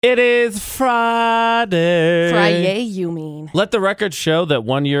It is Friday. Friday, you mean. Let the record show that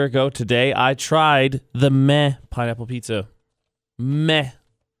 1 year ago today, I tried the meh pineapple pizza. Meh,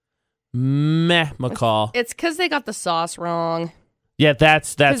 McCall. It's because they got the sauce wrong. Yeah,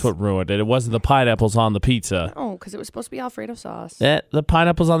 that's what ruined it. It wasn't the pineapples on the pizza. Oh, because it was supposed to be Alfredo sauce. The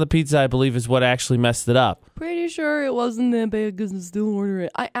pineapples on the pizza, I believe, is what actually messed it up. Pretty sure it wasn't that bad because I still order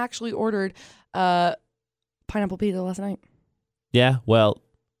it. I actually ordered pineapple pizza last night. Yeah, well,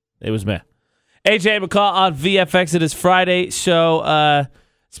 it was meh. AJ and McCall on VFX. It is Friday. So,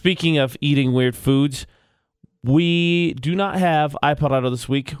 speaking of eating weird foods, we do not have iPod Auto this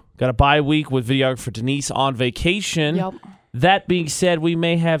week. Got a bye week with videographer Denise on vacation. Yep. That being said, we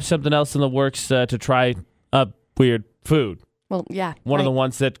may have something else in the works to try weird food. Well, yeah. One of the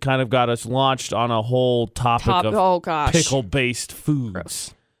ones that kind of got us launched on a whole topic of pickle-based foods.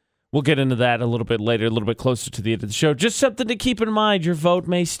 Gross. We'll get into that a little bit later, a little bit closer to the end of the show. Just something to keep in mind. Your vote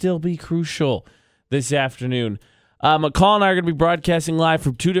may still be crucial this afternoon. McCall and I are going to be broadcasting live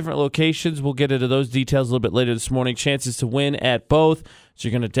from two different locations. We'll get into those details a little bit later this morning. Chances to win at both. So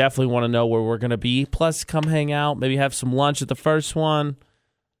you're going to definitely want to know where we're going to be. Plus, come hang out. Maybe have some lunch at the first one.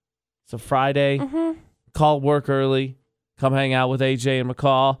 It's a Friday. Mm-hmm. Call work early. Come hang out with AJ and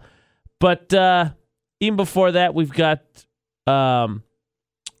McCall. But even before that, we've got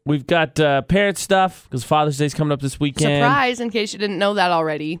parent stuff because Father's Day's coming up this weekend. Surprise, in case you didn't know that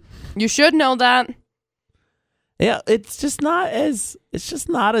already. You should know that. Yeah, it's just not as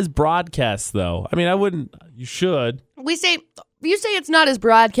broadcast though. I mean, you should. You say it's not as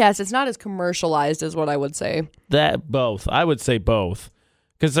broadcast, it's not as commercialized is what I would say. I would say both.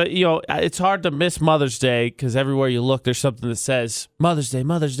 Because, it's hard to miss Mother's Day because everywhere you look, there's something that says Mother's Day,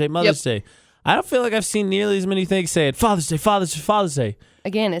 Mother's Day, Mother's Day. I don't feel like I've seen nearly as many things saying Father's Day, Father's Day, Father's Day.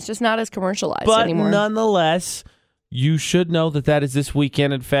 Again, it's just not as commercialized But anymore. nonetheless, you should know that is this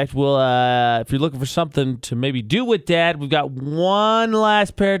weekend. In fact, we'll if you're looking for something to maybe do with Dad, we've got one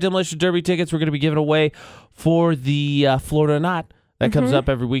last pair of Demolition Derby tickets we're going to be giving away for the Florida or Not. That comes up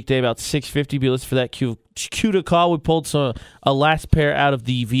every weekday about 6:50. Be listening for that cue to call. We pulled a last pair out of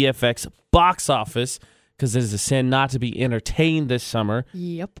the VFX box office because it is a sin not to be entertained this summer.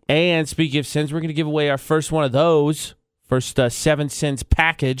 Yep. And speaking of sins, we're going to give away our first one of those. First 7 cents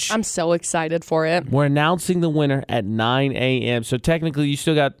package. I'm so excited for it. We're announcing the winner at 9 a.m. So technically, you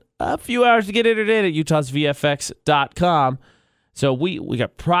still got a few hours to get entered in at utahsvfx.com. So we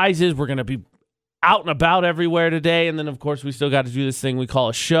got prizes. We're going to be out and about everywhere today. And then, of course, we still got to do this thing we call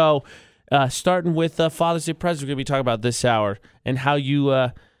a show. Starting with Father's Day presents, we're going to be talking about this hour and how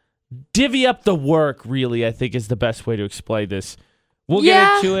you divvy up the work, really, I think is the best way to explain this. We'll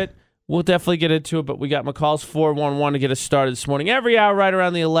get into it. We'll definitely get into it, but we got McCall's 411 to get us started this morning. Every hour right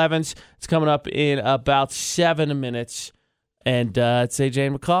around the 11s. It's coming up in about 7 minutes. And it's AJ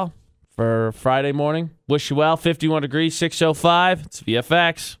and McCall for Friday morning. Wish you well. 51 degrees, 6:05. It's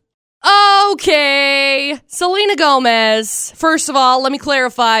VFX. Okay. Selena Gomez. First of all, let me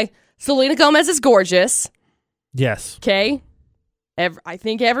clarify. Selena Gomez is gorgeous. Yes. Okay. I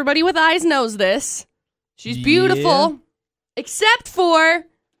think everybody with eyes knows this. She's beautiful. Except for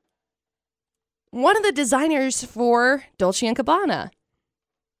one of the designers for Dolce & Gabbana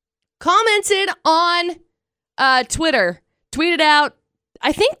commented on Twitter, tweeted out,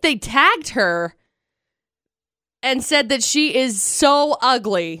 I think they tagged her and said that she is so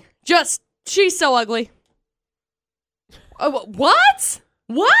ugly. She's so ugly. What?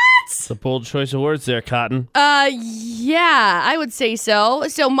 It's a bold choice of words there, Cotton. Yeah, I would say so.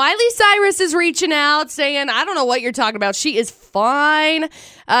 So Miley Cyrus is reaching out saying, I don't know what you're talking about. She is fine.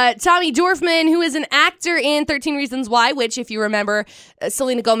 Tommy Dorfman, who is an actor in 13 Reasons Why, which, if you remember,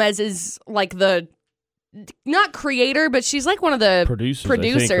 Selena Gomez is like the, not creator, but she's like one of the producers, I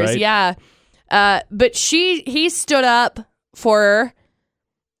think, right? Yeah. But he stood up for her.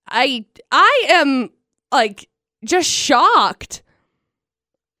 I am like just shocked.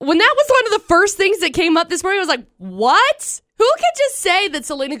 When that was one of the first things that came up this morning, I was like, what? Who could just say that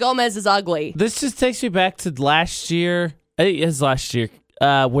Selena Gomez is ugly? This just takes me back to last year. It is last year.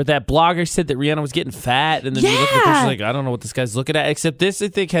 Where that blogger said that Rihanna was getting fat. And then you look at the picture like, I don't know what this guy's looking at. Except this, I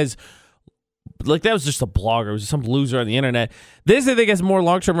think, has... Like, that was just a blogger. It was some loser on the internet. This, I think, has more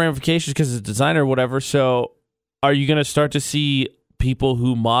long-term ramifications because it's a designer or whatever. So are you going to start to see people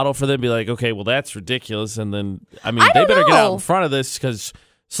who model for them be like, okay, well, that's ridiculous. And then, they better get out in front of this because...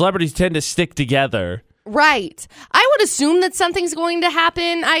 Celebrities tend to stick together. Right. I would assume that something's going to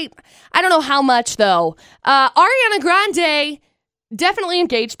happen. I don't know how much, though. Ariana Grande, definitely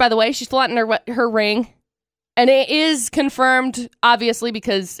engaged, by the way. She's flaunting her ring. And it is confirmed, obviously,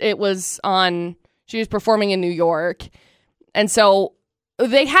 because she was performing in New York. And so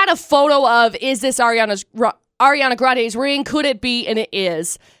they had a photo of, is this Ariana Grande's ring? Could it be? And it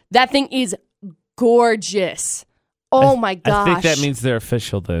is. That thing is gorgeous. Oh my gosh. I think that means they're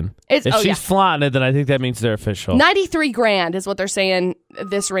official then. If she's flaunting it, then I think that means they're official. $93,000 is what they're saying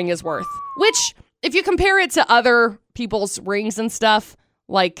this ring is worth. Which, if you compare it to other people's rings and stuff,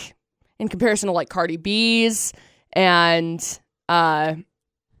 like in comparison to like Cardi B's and Mariah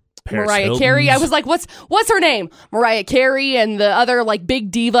Carey, I was like, what's her name? Mariah Carey and the other like big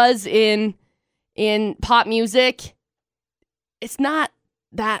divas in pop music. It's not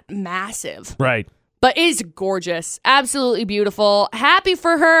that massive. Right. But it is gorgeous. Absolutely beautiful. Happy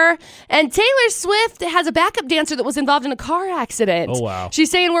for her. And Taylor Swift has a backup dancer that was involved in a car accident. Oh, wow. She's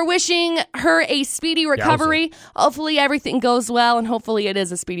saying we're wishing her a speedy recovery. Yowza. Hopefully everything goes well, and hopefully it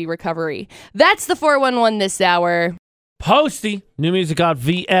is a speedy recovery. That's the 411 this hour. Posty. New music on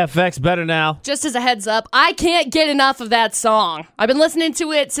VFX. Better now. Just as a heads up, I can't get enough of that song. I've been listening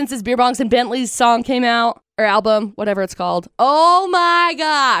to it since his Beer Bongs and Bentleys song came out. Or album, whatever it's called. Oh my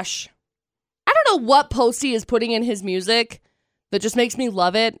gosh. I don't know what Posty is putting in his music that just makes me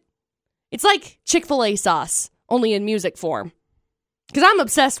love it. It's like Chick-fil-A sauce, only in music form. Because I'm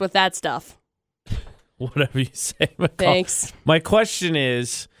obsessed with that stuff. Whatever you say, McCall. Thanks. My question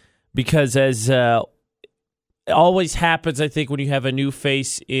is, because as it always happens, I think, when you have a new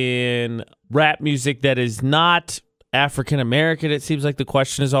face in rap music that is not African-American, it seems like the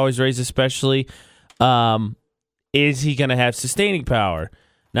question is always raised, especially, is he going to have sustaining power?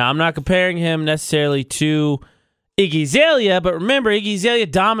 Now, I'm not comparing him necessarily to Iggy Azalea, but remember, Iggy Azalea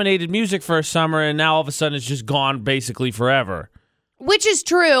dominated music for a summer, and now all of a sudden it's just gone basically forever. Which is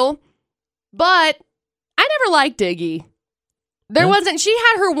true, but I never liked Iggy. She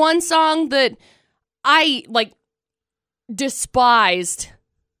had her one song that I, despised,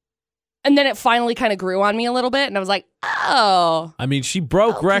 and then it finally kind of grew on me a little bit, and I was like, oh. I mean, she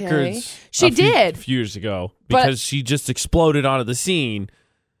broke records a few years ago because she just exploded onto the scene.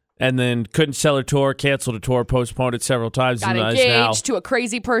 And then couldn't sell her tour, canceled a tour, postponed it several times. Got engaged to a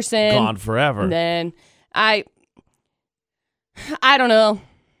crazy person. Gone forever. And then I don't know.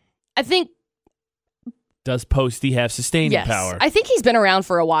 I think. Does Posty have sustaining power? I think he's been around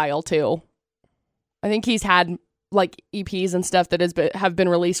for a while too. I think he's had like EPs and stuff that have been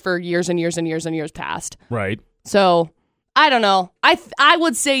released for years and years and years and years past. Right. So I don't know. I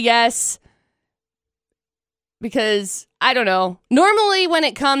would say yes. Because, I don't know, normally when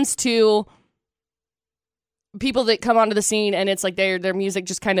it comes to people that come onto the scene and it's like their music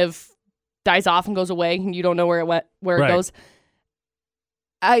just kind of dies off and goes away and you don't know where it goes.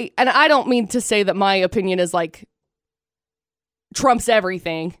 I don't mean to say that my opinion is like trumps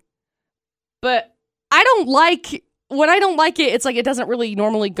everything. But when I don't like it, it's like it doesn't really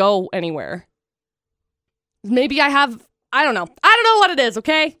normally go anywhere. Maybe I don't know. I don't know what it is,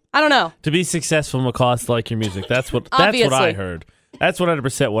 okay? I don't know. To be successful, McCall has to like your music. That's what I heard. That's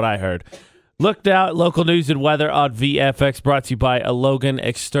 100% what I heard. Looked out, local news and weather on VFX, brought to you by a Logan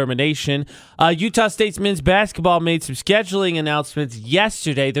Extermination. Utah State's men's basketball made some scheduling announcements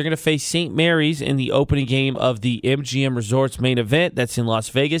yesterday. They're going to face St. Mary's in the opening game of the MGM Resorts main event. That's in Las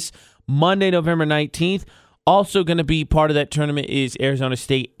Vegas, Monday, November 19th. Also going to be part of that tournament is Arizona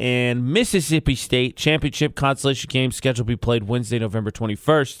State and Mississippi State. Championship consolation games scheduled to be played Wednesday, November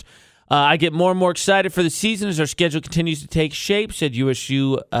 21st. I get more and more excited for the season as our schedule continues to take shape, said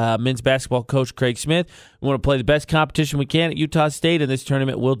USU men's basketball coach Craig Smith. We want to play the best competition we can at Utah State, and this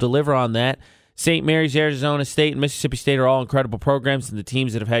tournament will deliver on that. St. Mary's, Arizona State, and Mississippi State are all incredible programs and the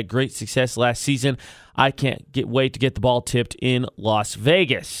teams that have had great success last season. I can't wait to get the ball tipped in Las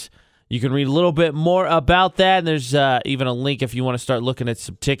Vegas. You can read a little bit more about that, and there's even a link if you want to start looking at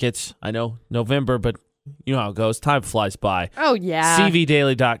some tickets. I know November, but you know how it goes. Time flies by. Oh, yeah.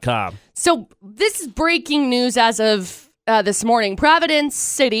 CVDaily.com. So this is breaking news as of this morning. Providence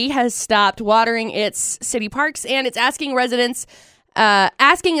City has stopped watering its city parks, and it's asking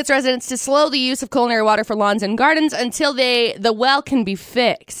its residents to slow the use of culinary water for lawns and gardens until the well can be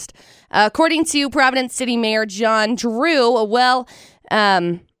fixed. According to Providence City Mayor John Drew, a well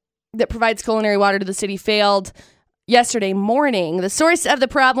that provides culinary water to the city failed yesterday morning. The source of the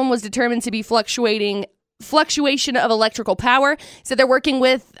problem was determined to be fluctuation of electrical power. So they're working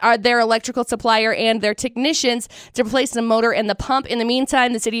with their electrical supplier and their technicians to replace the motor and the pump. In the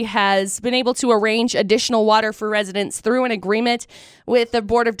meantime, the city has been able to arrange additional water for residents through an agreement with the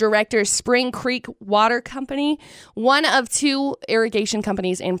board of directors, Spring Creek Water Company, one of two irrigation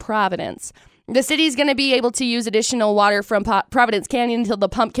companies in Providence. The city is going to be able to use additional water from Providence Canyon until the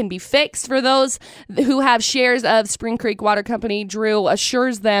pump can be fixed. For those who have shares of Spring Creek Water Company, Drew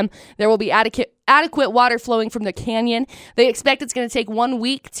assures them there will be adequate adequate water flowing from the canyon. They expect it's going to take 1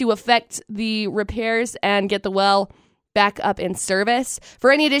 week to effect the repairs and get the well back up in service.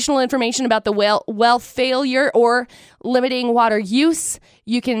 For any additional information about the well failure or limiting water use,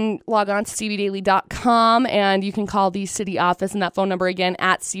 you can log on to cvdaily.com and you can call the city office and that phone number again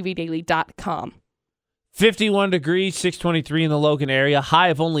at cvdaily.com. 51 degrees, 623 in the Logan area. High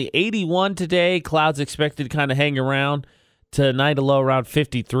of only 81 today. Clouds expected to kind of hang around. Tonight a low around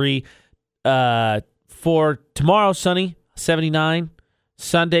 53. For tomorrow, sunny, 79.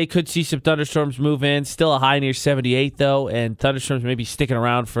 Sunday could see some thunderstorms move in. Still a high near 78, though, and thunderstorms may be sticking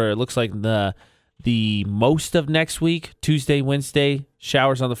around for, it looks like, the most of next week. Tuesday, Wednesday,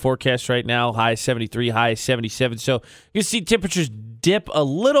 showers on the forecast right now. High 73, high 77. So you see temperatures dip a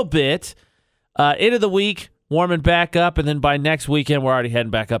little bit. End of the week, warming back up, and then by next weekend, we're already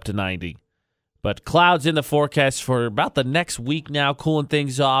heading back up to 90. But clouds in the forecast for about the next week now, cooling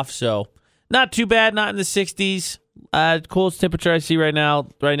things off. So not too bad, not in the 60s. Coolest temperature I see right now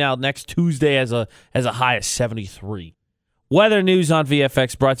next Tuesday has a high of 73. Weather news on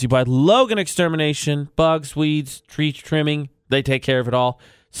VFX brought to you by Logan Extermination. Bugs, weeds, tree trimming, they take care of it all.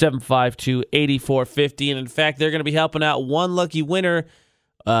 752-8450. And in fact, they're going to be helping out one lucky winner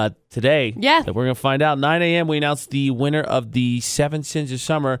today. Yeah. That we're going to find out. 9 a.m. we announced the winner of the 7 Sins of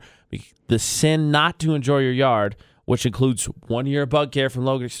Summer. The sin not to enjoy your yard, which includes 1 year of bug care from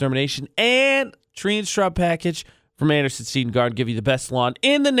Logan Extermination and tree and shrub package from Anderson Seed and Garden. Give you the best lawn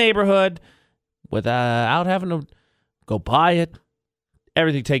in the neighborhood without having to go buy it.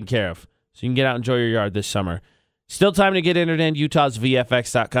 Everything taken care of. So you can get out and enjoy your yard this summer. Still time to get entered in.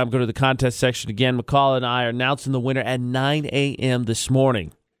 UtahsVFX.com. Go to the contest section again. McCall and I are announcing the winner at 9 a.m. this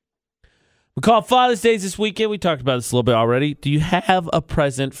morning. McCall, Father's Day is this weekend. We talked about this a little bit already. Do you have a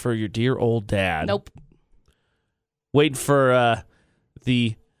present for your dear old dad? Nope. Waiting for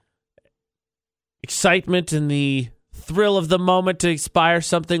the excitement and the thrill of the moment to inspire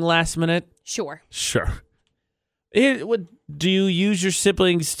something last minute? Sure. Do you use your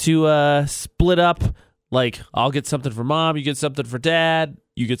siblings to split up? Like, I'll get something for mom, you get something for dad,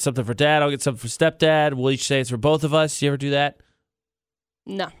 you get something for dad, I'll get something for stepdad. We'll each say it's for both of us. You ever do that?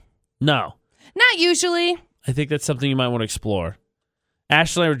 No. No. Not usually. I think that's something you might want to explore.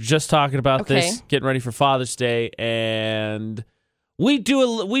 Ashley and I were just talking about this, getting ready for Father's Day, and we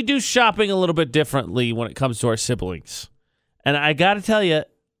do shopping a little bit differently when it comes to our siblings. And I got to tell you,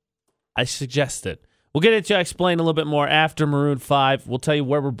 I suggest it. We'll get into explain a little bit more after Maroon 5. We'll tell you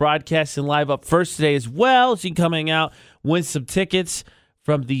where we're broadcasting live up first today as well. So you can come hang out, win some tickets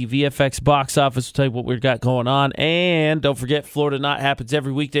from the VFX box office. We'll tell you what we've got going on. And don't forget, Florida Not happens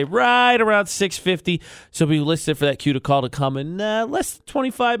every weekday right around 6:50. So be listed for that cue to call to come in less than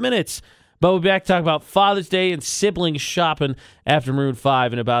 25 minutes. But we'll be back to talk about Father's Day and sibling shopping after Maroon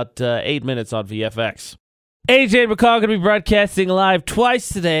 5 in about 8 minutes on VFX. AJ and McCall going to be broadcasting live twice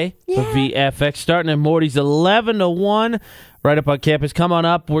today for VFX, starting at Morty's 11 to 1 right up on campus. Come on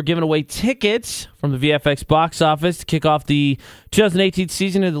up. We're giving away tickets from the VFX box office to kick off the 2018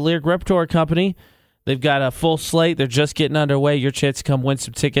 season of the Lyric Repertoire Company. They've got a full slate. They're just getting underway. Your chance to come win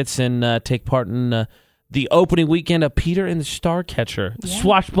some tickets and take part in the opening weekend of Peter and the Starcatcher, the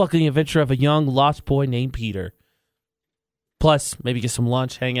swashbuckling adventure of a young lost boy named Peter. Plus, maybe get some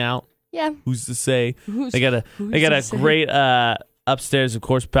lunch, hang out. Yeah. Who's to say? They got a great upstairs, of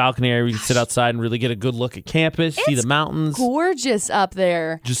course, balcony area where you can sit outside and really get a good look at campus, see the mountains. Gorgeous up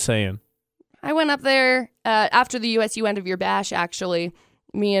there. Just saying. I went up there after the USU end of year bash, actually.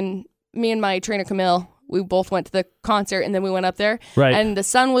 Me and my trainer, Camille, we both went to the concert, and then we went up there. Right. And the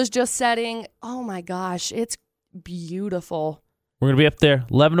sun was just setting. Oh, my gosh. It's beautiful. We're going to be up there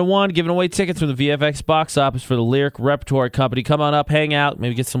 11 to 1, giving away tickets from the VFX box office for the Lyric Repertoire Company. Come on up, hang out,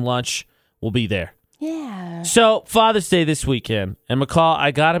 maybe get some lunch. We'll be there. Yeah. So, Father's Day this weekend. And McCall,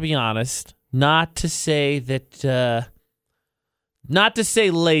 I got to be honest, not to say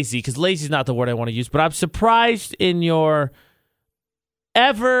lazy, because lazy is not the word I want to use, but I'm surprised in your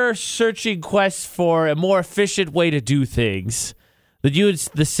ever-searching quest for a more efficient way to do things that you and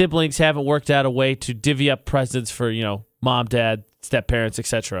the siblings haven't worked out a way to divvy up presents for, mom, dad, step-parents,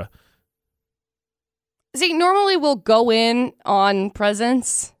 etc. See, normally we'll go in on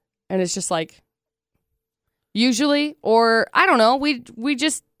presents, and it's just like, usually, or I don't know, we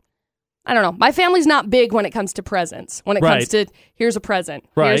just, I don't know. My family's not big when it comes to presents. When it comes to, here's a present.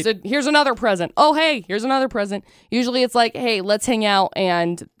 Right. Here's another present. Oh, hey, here's another present. Usually it's like, hey, let's hang out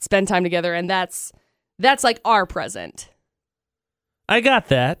and spend time together, and that's like our present. I got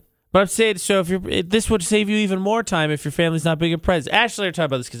that. But I'm saying, so this would save you even more time if your family's not big in presents. Ashley and I are talking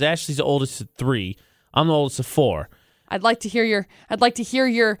about this because Ashley's the oldest of 3. I'm the oldest of 4. I'd like to hear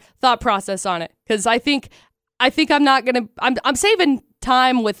your thought process on it, because I think I'm not gonna. I'm saving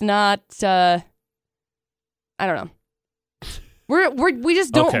time with not. I don't know. We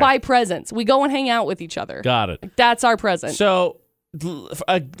just don't buy presents. We go and hang out with each other. Got it. Like, that's our present. So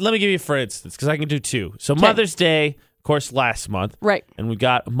let me give you for instance, because I can do two. So Mother's Day, of course, last month. Right. And we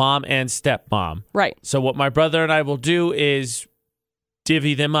got mom and stepmom. Right. So what my brother and I will do is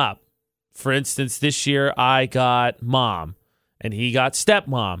divvy them up. For instance, this year I got mom and he got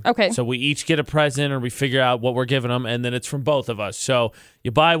stepmom. Okay. So we each get a present, or we figure out what we're giving them, and then it's from both of us. So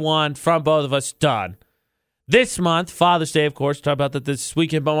you buy one from both of us, done. This month, Father's Day, of course, talk about that this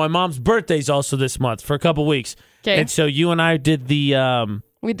weekend, but my mom's birthday is also this month for a couple weeks. Okay. And so you and I did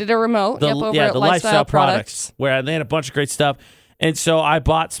we did a remote over at the Lifestyle Products, where they had a bunch of great stuff. And so I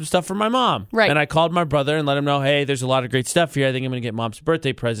bought some stuff for my mom. Right. And I called my brother and let him know, hey, there's a lot of great stuff here. I think I'm going to get mom's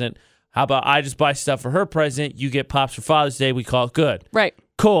birthday present. How about I just buy stuff for her present? You get pops for Father's Day. We call it good. Right.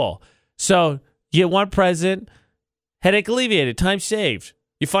 Cool. So you get one present, headache alleviated, time saved.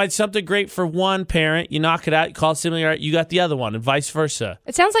 You find something great for one parent, you knock it out, you call sibling, all right, you got the other one, and vice versa.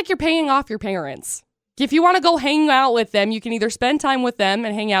 It sounds like you're paying off your parents. If you want to go hang out with them, you can either spend time with them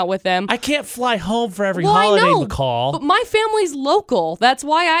and hang out with them. I can't fly home for every holiday, I know, McCall. But my family's local. That's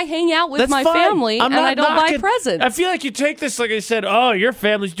why I hang out with That's my fine. family, I'm and not I don't knocking. buy presents. I feel like you take this like I said, oh, your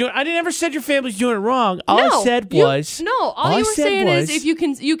family's doing. I never said your family's doing it wrong. All I said was all you were saying is if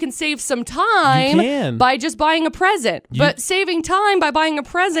you can save some time by just buying a present. But saving time by buying a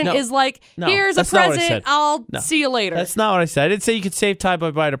present is like, here's a present, I'll see you later. That's not what I said. I didn't say you could save time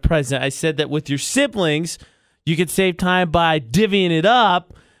by buying a present. I said that with your siblings, you could save time by divvying it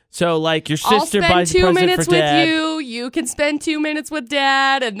up. So, like, your sister buys a present for dad. I'll spend 2 minutes with you. You can spend 2 minutes with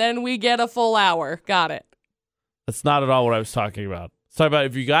dad, and then we get a full hour. Got it. That's not at all what I was talking about. I was talking about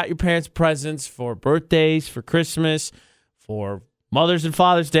if you got your parents presents for birthdays, for Christmas, for Mother's and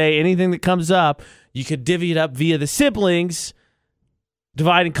Father's Day, anything that comes up, you could divvy it up via the siblings.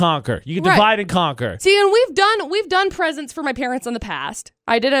 Divide and conquer. You can divide and conquer. See, and we've done presents for my parents in the past.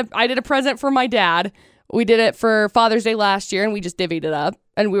 I did a present for my dad. We did it for Father's Day last year, and we just divvied it up.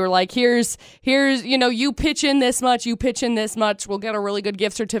 And we were like, here's, you pitch in this much, you pitch in this much. We'll get a really good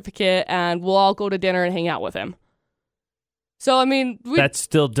gift certificate, and we'll all go to dinner and hang out with him. So, I mean... That's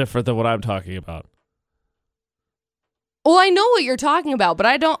still different than what I'm talking about. Well, I know what you're talking about, but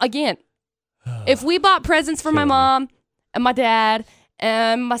I don't... Again, if we bought presents for my mom and my dad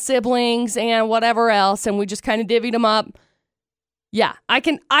and my siblings and whatever else, and we just kind of divvied them up... Yeah, I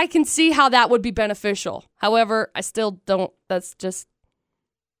can see how that would be beneficial. However, I still don't. That's just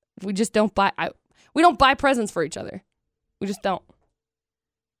we just don't buy. We don't buy presents for each other. We just don't.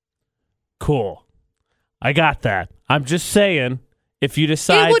 Cool, I got that. I'm just saying, if you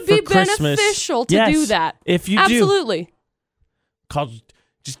decide it would be Christmas, beneficial to do that. If you absolutely,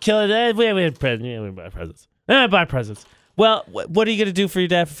 just kill it. We have presents. Yeah, we buy presents. Buy presents. Well, what are you gonna do for your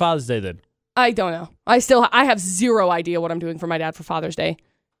dad for Father's Day then? I don't know. I have zero idea what I'm doing for my dad for Father's Day.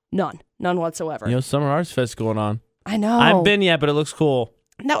 None whatsoever. Summer Arts Fest going on. I know. I haven't been yet, but it looks cool.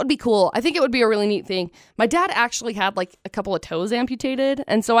 That would be cool. I think it would be a really neat thing. My dad actually had like a couple of toes amputated,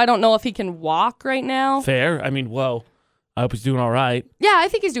 and so I don't know if he can walk right now. Fair. I mean, whoa. I hope he's doing all right. Yeah, I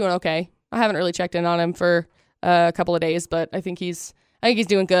think he's doing okay. I haven't really checked in on him for a couple of days, but I think he's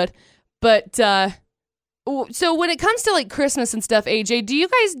doing good. But so when it comes to like Christmas and stuff, AJ, do you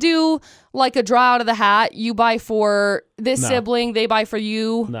guys do like a draw out of the hat? You buy for this sibling, they buy for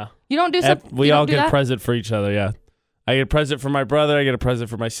you? No. You don't do something? We all get a present for each other, yeah. I get a present for my brother, I get a present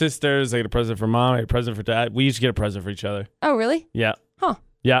for my sisters, I get a present for mom, I get a present for dad. We each get a present for each other. Oh, really? Yeah. Huh.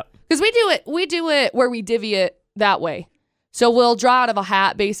 Yeah. Because we do it where we divvy it that way. So we'll draw out of a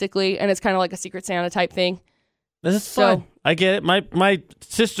hat, basically, and it's kind of like a Secret Santa type thing. That's fine. I get it. My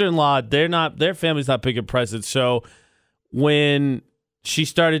sister-in-law, their family's not big in presents. So when she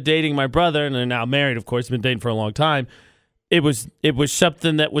started dating my brother, and they're now married, of course, been dating for a long time, it was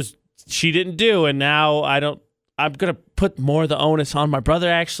something that she didn't do, and now I'm gonna put more of the onus on my brother.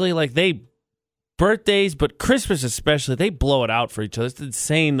 Actually, like birthdays, but Christmas especially, they blow it out for each other. It's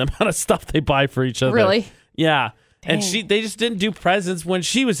insane the amount of stuff they buy for each other. Really? Yeah. Dang. And they just didn't do presents when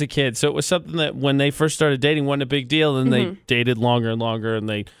she was a kid. So it was something that when they first started dating wasn't a big deal. And they dated longer and longer, and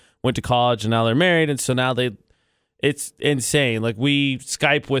they went to college, and now they're married. And so now it's insane. Like we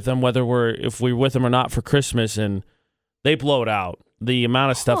Skype with them, if we're with them or not for Christmas, and they blow it out. The amount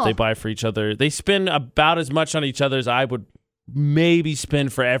of stuff they buy for each other. They spend about as much on each other as I would maybe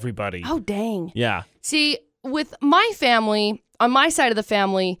spend for everybody. Oh, dang. Yeah. See, with my family, on my side of the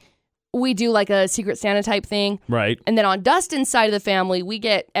family, we do like a Secret Santa type thing. Right. And then on Dustin's side of the family, we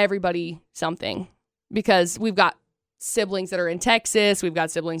get everybody something because we've got siblings that are in Texas. We've got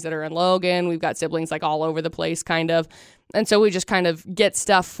siblings that are in Logan. We've got siblings like all over the place, kind of. And so we just kind of get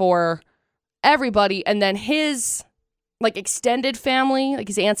stuff for everybody. And then his like extended family, like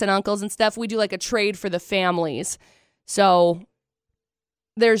his aunts and uncles and stuff, we do like a trade for the families. So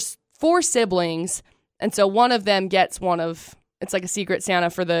there's 4 siblings. And so one of them gets it's like a secret Santa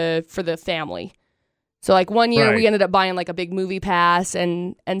for the family. So like one year we ended up buying like a big movie pass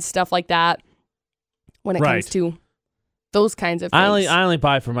and stuff like that when it comes to those kinds of things. I only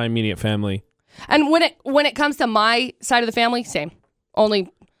buy for my immediate family. And when it comes to my side of the family, same.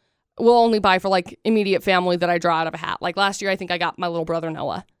 We'll only buy for like immediate family that I draw out of a hat. Like last year I think I got my little brother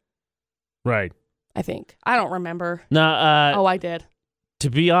Noah. Right. I think. I don't remember. No, I did. To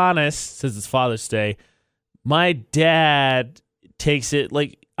be honest, since it's Father's Day, my dad takes it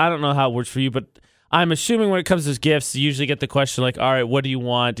like, I don't know how it works for you, but I'm assuming when it comes to gifts, you usually get the question like, all right, what do you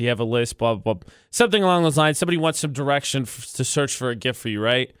want? Do you have a list? Blah, blah, blah. Something along those lines. Somebody wants some direction to search for a gift for you,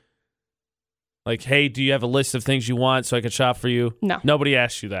 right? Like, hey, do you have a list of things you want so I can shop for you? No. Nobody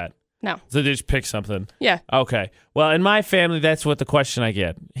asks you that. No. So they just pick something. Yeah. Okay. Well, in my family, that's what the question I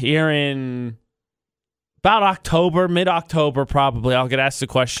get. Here in about October, mid-October probably, I'll get asked the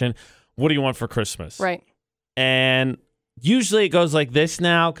question, what do you want for Christmas? Right. And usually it goes like this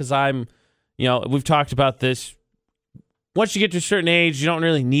now because we've talked about this. Once you get to a certain age, you don't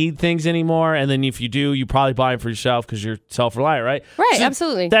really need things anymore. And then if you do, you probably buy them for yourself because you're self-reliant, right? Right, so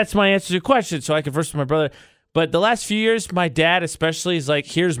absolutely. That's my answer to your question. So I converse with my brother. But the last few years, my dad especially is like,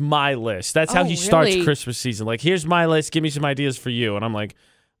 here's my list. That's how he starts Christmas season. Like, here's my list. Give me some ideas for you. And I'm like,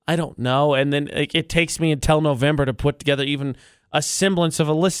 I don't know. And then it takes me until November to put together even a semblance of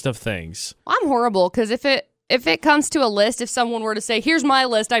a list of things. I'm horrible because if it comes to a list, if someone were to say, here's my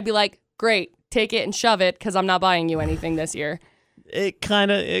list, I'd be like, great, take it and shove it because I'm not buying you anything this year. It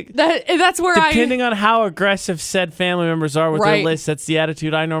kind of... That's where depending on how aggressive said family members are with their list, that's the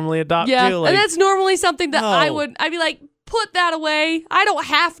attitude I normally adopt too. Like, and that's normally something that I'd be like, put that away. I don't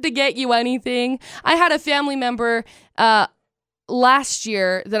have to get you anything. I had a family member last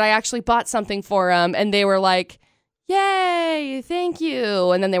year that I actually bought something for them, and they were like, yay, thank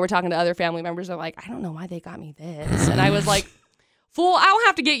you. And then they were talking to other family members. They're like, I don't know why they got me this. And I was like, fool, I don't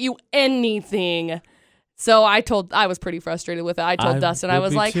have to get you anything. So I was pretty frustrated with it. I told Dustin, I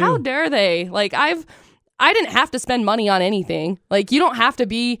was like, how dare they? Like, I didn't have to spend money on anything. Like, you don't have to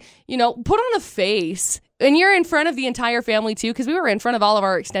be, put on a face. And you're in front of the entire family, too, because we were in front of all of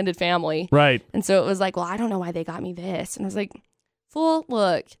our extended family. Right. And so it was like, well, I don't know why they got me this. And I was like, fool,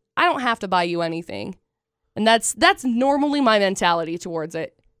 look, I don't have to buy you anything. And that's normally my mentality towards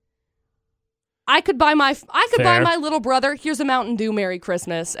it. I could buy my little brother, here's a Mountain Dew, Merry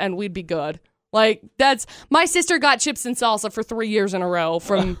Christmas, and we'd be good. Like, my sister got chips and salsa for 3 years in a row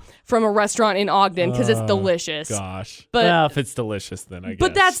from a restaurant in Ogden because it's delicious. Gosh. But, well, if it's delicious, then I guess.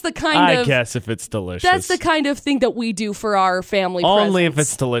 But that's the kind I guess if it's delicious. That's the kind of thing that we do for our family Only presents. if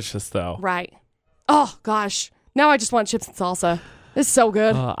it's delicious, though. Right. Oh, gosh. Now I just want chips and salsa. It's so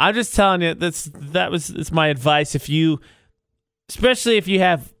good. I'm just telling you, it's my advice. Especially if you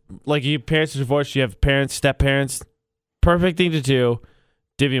have, like, your parents are divorced, you have parents, step-parents, perfect thing to do,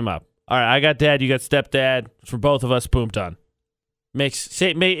 divvy them up. All right, I got dad, you got stepdad. For both of us, boom, done. It's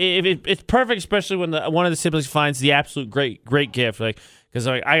perfect, especially when one of the siblings finds the absolute great gift. Like, because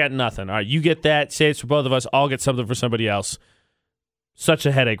I got nothing. All right, you get that. Say it's for both of us. I'll get something for somebody else. Such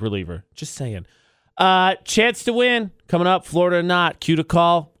a headache reliever. Just saying. Chance to win coming up. Florida or not. Cue to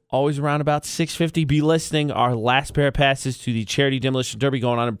call. Always around about 6:50. Be listening. Our last pair of passes to the Charity Demolition Derby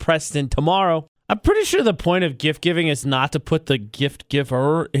going on in Preston tomorrow. I'm pretty sure the point of gift giving is not to put the gift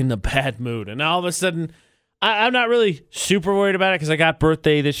giver in a bad mood. And now all of a sudden, I'm not really super worried about it because I got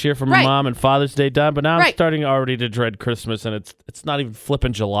birthday this year from my mom and Father's Day done. But now I'm starting already to dread Christmas, and it's not even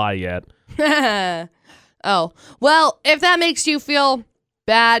flipping July yet. Oh, well, if that makes you feel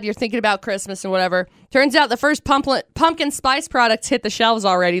bad, you're thinking about Christmas and whatever. Turns out the first pumpkin spice products hit the shelves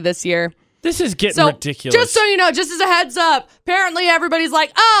already this year. This is getting ridiculous. Just so you know, just as a heads up, apparently everybody's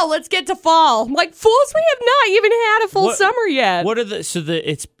like, oh, let's get to fall. I'm like, fools, we have not even had a full summer yet. What are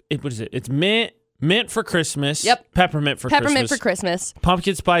what is it? It's mint for Christmas. Yep. Peppermint for Christmas.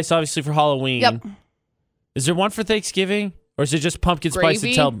 Pumpkin spice, obviously, for Halloween. Yep. Is there one for Thanksgiving? Or is it just pumpkin spice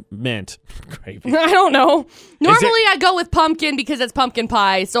until mint? Gravy. I don't know. Normally I go with pumpkin because it's pumpkin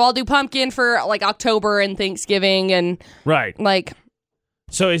pie. So I'll do pumpkin for like October and Thanksgiving and like...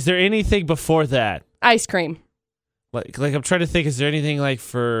 So is there anything before that? Ice cream. Like I'm trying to think, is there anything like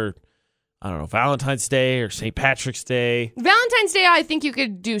for, I don't know, Valentine's Day or St. Patrick's Day? Valentine's Day, I think you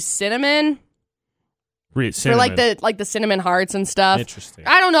could do cinnamon. For like the cinnamon hearts and stuff. Interesting.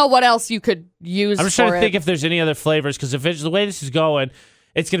 I don't know what else you could use. I'm just trying to think if there's any other flavors, because if it's the way this is going,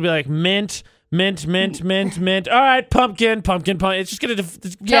 it's gonna be like mint. All right, pumpkin. It's just gonna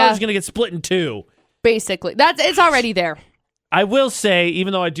the calend's gonna get split in two. Basically, it's already there. I will say,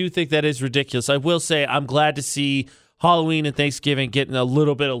 even though I do think that is ridiculous, I will say I'm glad to see Halloween and Thanksgiving getting a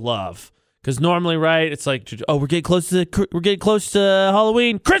little bit of love. Because normally, right, it's like, oh, we're getting close to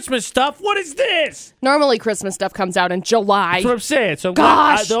Halloween. Christmas stuff. What is this? Normally, Christmas stuff comes out in July. That's what I'm saying. So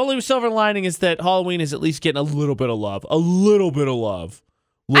Gosh. The only silver lining is that Halloween is at least getting a little bit of love. I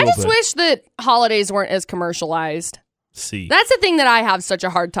just wish that holidays weren't as commercialized. See. That's the thing that I have such a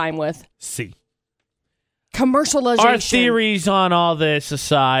hard time with. See. Commercialization. Our theories on all this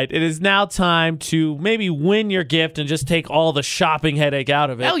aside, it is now time to maybe win your gift and just take all the shopping headache out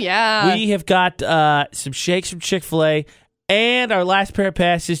of it. Oh, yeah. We have got some shakes from Chick-fil-A and our last pair of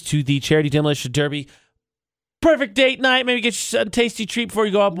passes to the Charity Demolition Derby. Perfect date night. Maybe get you a tasty treat before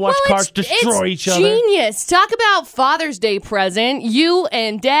you go up and watch cars destroy each other. Genius. Talk about Father's Day present. You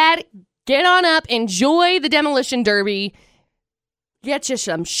and Dad get on up. Enjoy the Demolition Derby. Get you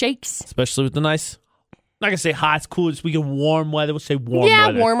some shakes. Especially with the nice... I'm not going to say hot, it's cool. It's we get warm weather. We'll say warm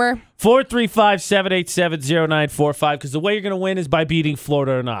weather. Yeah, warmer. 435-787-0945, because the way you're going to win is by beating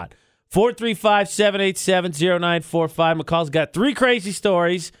Florida or not. 435-787-0945. McCall's got 3 crazy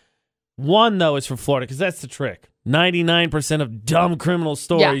stories. One, though, is from Florida, because that's the trick. 99% of dumb criminal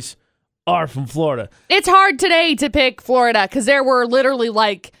stories are from Florida. It's hard today to pick Florida, because there were literally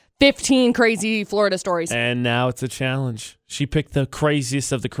like 15 crazy Florida stories. And now it's a challenge. She picked the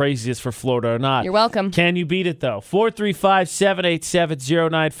craziest of the craziest for Florida or not. You're welcome. Can you beat it, though?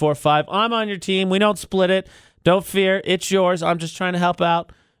 435-787-0945. I'm on your team. We don't split it. Don't fear. It's yours. I'm just trying to help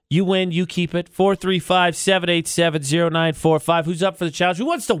out. You win. You keep it. 435-787-0945. Who's up for the challenge? Who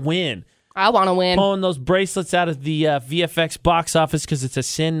wants to win? I want to win. Pulling those bracelets out of the VFX box office because it's a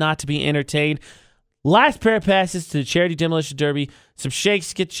sin not to be entertained. Last pair of passes to the Charity Demolition Derby. Some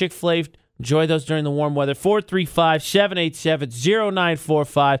shakes. Get Chick-fil-A. Enjoy those during the warm weather.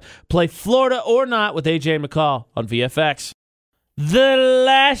 435-787-0945. Play Florida or not with AJ and McCall on VFX. The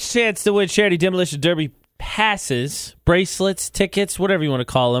last chance to win Charity Demolition Derby passes, bracelets, tickets, whatever you want to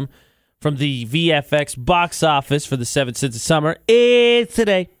call them, from the VFX box office for the 7 Sins of Summer is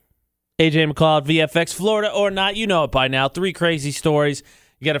today. AJ and McCall at VFX, Florida or not. You know it by now. 3 crazy stories.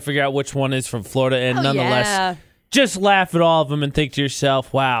 You got to figure out which one is from Florida. And nonetheless, just laugh at all of them and think to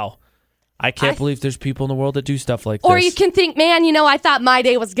yourself, wow. I can't believe there's people in the world that do stuff like this. Or you can think, man, I thought my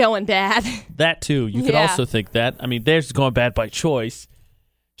day was going bad. That too. You can also think that. I mean, theirs is going bad by choice.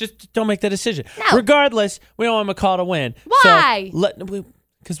 Just don't make that decision. No. Regardless, we don't want McCall to win. Why?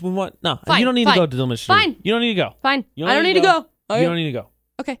 Because we want... No, fine, you don't need to go to Demolition. Fine. You don't need to go. Fine. I don't need to go. You don't need to go.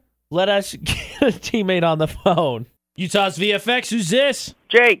 Okay. Let us get a teammate on the phone. Utah's VFX, who's this?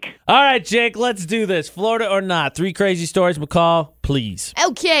 Jake. All right, Jake, let's do this. Florida or not? 3 crazy stories. McCall, please.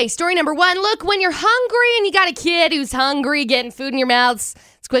 Okay, story number 1. Look, when you're hungry and you got a kid who's hungry, getting food in your mouths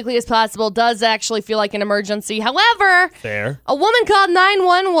as quickly as possible does actually feel like an emergency. However, Fair. A woman called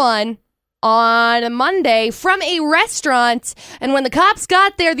 911 on a Monday from a restaurant, and when the cops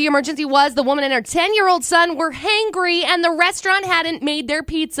got there, the emergency was the woman and her 10-year-old son were hangry, and the restaurant hadn't made their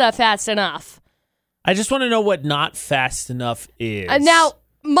pizza fast enough. I just want to know what not fast enough is. Now,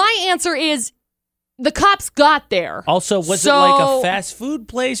 my answer is the cops got there. Also, was it like a fast food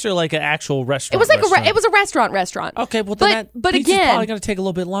place or like an actual restaurant? It was like it was a restaurant. Okay, well then but pizza's again, probably going to take a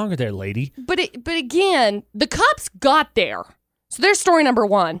little bit longer there, lady. But again, the cops got there. So there's story number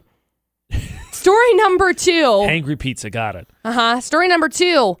 1. Story number 2. Hangry pizza, got it. Story number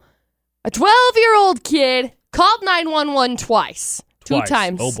 2. A 12-year-old kid called 911 twice. 2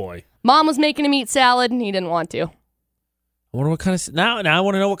 times. Oh boy. Mom was making him eat salad, and he didn't want to. I wonder what kind of... Now I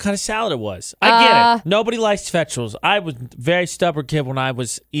want to know what kind of salad it was. I get it. Nobody likes vegetables. I was a very stubborn kid when I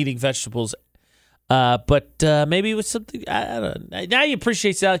was eating vegetables. But maybe it was something... I don't know. Now you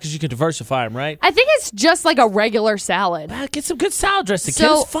appreciate salad because you can diversify them, right? I think it's just like a regular salad. Get some good salad dressing.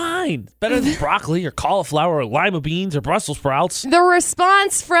 It's fine. Better than broccoli or cauliflower or lima beans or Brussels sprouts. The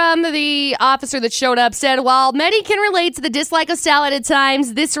response from the officer that showed up said, while many can relate to the dislike of salad at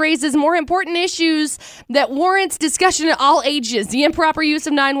times, this raises more important issues that warrants discussion at all ages. The improper use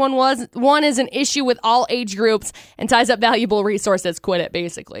of 911 is an issue with all age groups and ties up valuable resources. Quit it,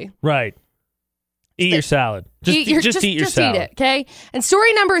 basically. Right. Eat your salad. Just eat your salad. Eat it, okay? And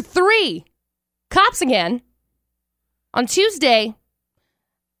story number 3. Cops again. On Tuesday,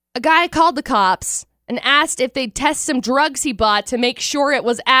 a guy called the cops and asked if they'd test some drugs he bought to make sure it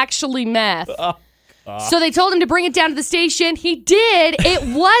was actually meth. So they told him to bring it down to the station. He did.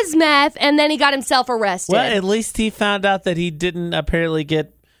 It was meth, and then he got himself arrested. Well, at least he found out that he didn't apparently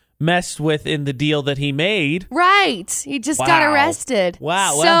get messed with in the deal that he made. Right. He just got arrested.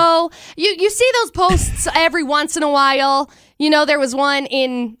 Wow. So you see those posts every once in a while. There was one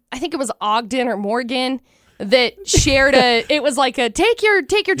in, I think it was Ogden or Morgan, that shared it was like a take your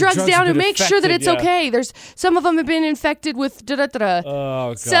drugs down and make sure that it's okay. There's some of them have been infected with da-da-da-da.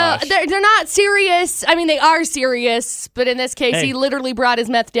 Oh, gosh. So they're not serious. I mean, they are serious, but in this case, he literally brought his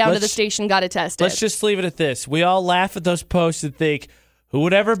meth down to the station, got it tested. Let's just leave it at this. We all laugh at those posts and think, who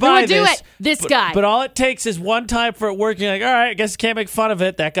would ever buy this? Who would do it? This guy. But all it takes is one time for it working. Like, all right, I guess I can't make fun of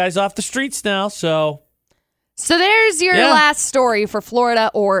it. That guy's off the streets now, So there's your last story for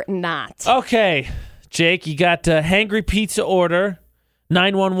Florida or not. Okay. Jake, you got hangry pizza order,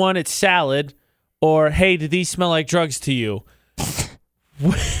 911, it's salad, or hey, do these smell like drugs to you?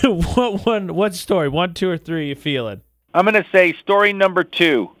 What story? 1, 2, or 3 you feeling? I'm going to say story number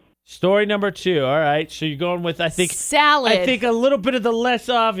 2. Story number 2, all right. So you're going with, I think... salad. I think a little bit of the less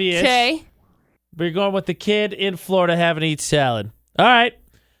obvious. Okay. But you're going with the kid in Florida having to eat salad. All right.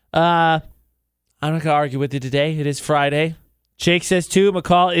 I'm not going to argue with you today. It is Friday. Jake says 2.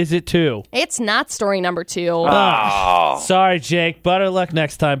 McCall, is it 2? It's not story number 2. Oh. Sorry, Jake. Better luck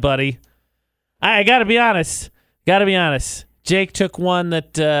next time, buddy. I got to be honest. Jake took one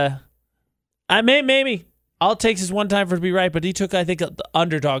that maybe all it takes is one time for it to be right, but he took, I think, the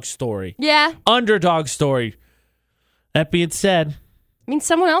underdog story. Yeah. Underdog story. That being said. I mean,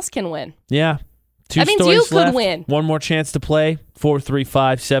 someone else can win. Yeah. 2 that means stories you left. could win. One more chance to play.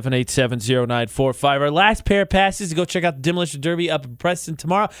 435-787-0945. Our last pair of passes to go check out the Demolition Derby up in Preston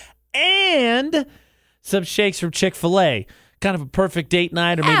tomorrow. And some shakes from Chick-fil-A. Kind of a perfect date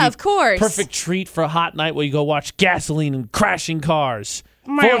night, or maybe of course. Perfect treat for a hot night where you go watch gasoline and crashing cars.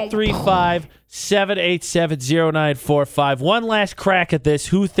 435-787-0945. One last crack at this.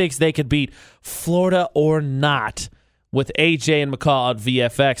 Who thinks they could beat Florida or not? With AJ and McCall on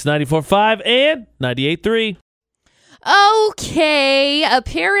VFX 94.5 and 98.3. Okay,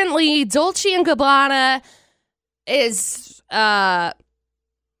 apparently Dolce & Gabbana is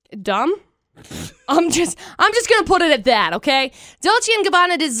dumb. I'm just gonna put it at that, okay? Dolce &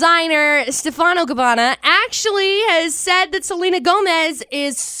 Gabbana designer Stefano Gabbana actually has said that Selena Gomez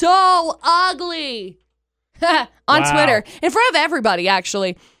is so ugly on Twitter in front of everybody,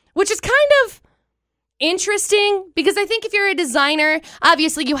 actually, which is kind of interesting because I think if you're a designer,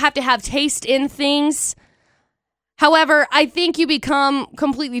 obviously you have to have taste in things. However, I think you become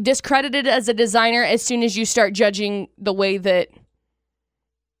completely discredited as a designer as soon as you start judging the way that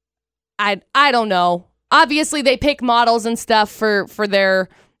I don't know. Obviously, they pick models and stuff for their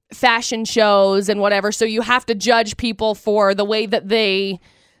fashion shows and whatever, so you have to judge people for the way that they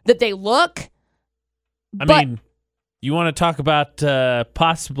look. I mean, you want to talk about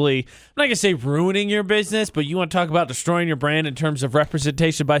possibly, I'm not going to say ruining your business, but you want to talk about destroying your brand in terms of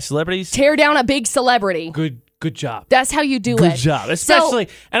representation by celebrities? Tear down a big celebrity. Good job. That's how you do it. Good job. Especially,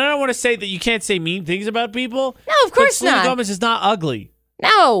 and I don't want to say that you can't say mean things about people. No, of course not. Selena Gomez is not ugly.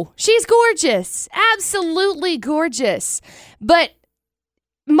 No, she's gorgeous. Absolutely gorgeous. But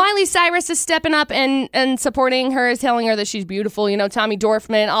Miley Cyrus is stepping up and supporting her, telling her that she's beautiful. Tommy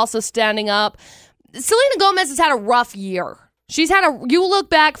Dorfman also standing up. Selena Gomez has had a rough year. You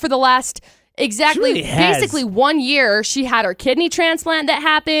look back for the last basically 1 year, she had her kidney transplant that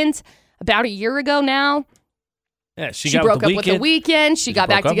happened about a year ago now. Yeah, she broke up with The Weeknd. She got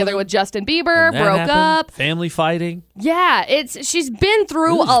back together with Justin Bieber, broke up. Family fighting. Yeah, she's been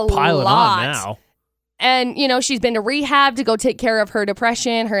through a piling lot. On now. And, she's been to rehab to go take care of her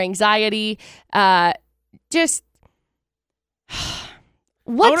depression, her anxiety. What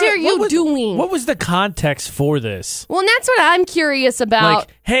are you doing? What was the context for this? Well, and that's what I'm curious about. Like,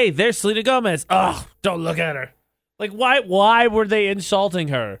 hey, there's Selena Gomez. Oh, don't look at her. Like, why were they insulting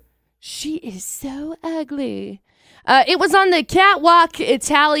her? She is so ugly. It was on the Catwalk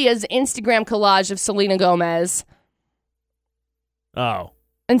Italia's Instagram collage of Selena Gomez. Oh.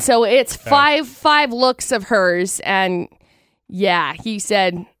 And so it's five looks of hers, and yeah, he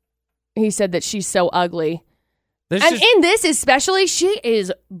said that she's so ugly. In this especially, she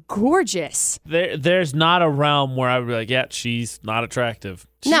is gorgeous. There's not a realm where I would be like, yeah, she's not attractive.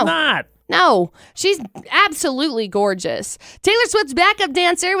 She's not. No, she's absolutely gorgeous. Taylor Swift's backup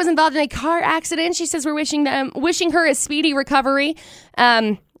dancer was involved in a car accident. She says we're wishing her a speedy recovery.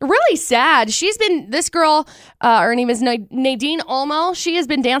 Really sad. This girl, her name is Nadine Olmo. She has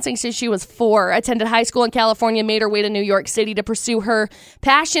been dancing since she was 4, attended high school in California, made her way to New York City to pursue her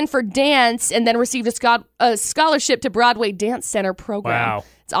passion for dance, and then received a scholarship to Broadway Dance Center program. Wow.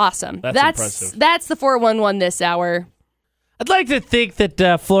 It's awesome. That's impressive. That's the 411 this hour. I'd like to think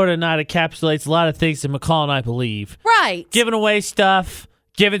that Florida Night encapsulates a lot of things that McCall and I believe. Right. Giving away stuff,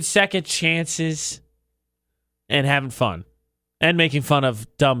 giving second chances, and having fun. And making fun of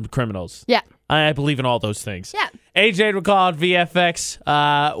dumb criminals. Yeah. I believe in all those things. Yeah. AJ McCall at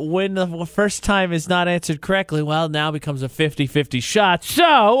VFX. When the first time is not answered correctly, well, now becomes a 50-50 shot.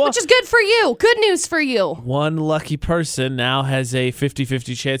 So, which is good for you. Good news for you. One lucky person now has a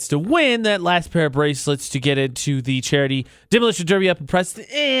 50-50 chance to win that last pair of bracelets to get into the charity Demolition Derby up in Preston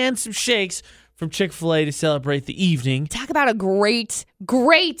and some shakes from Chick-fil-A to celebrate the evening. Talk about a great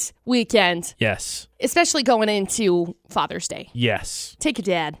weekend. Yes. Especially going into Father's Day. Yes. Take your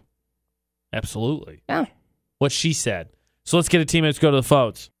dad. Absolutely. Yeah. What she said. So let's get a team. Let's go to the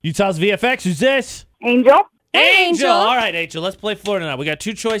phones. Utah's VFX. Who's this? Angel. Angel. All right, Angel. Let's play Florida now. We got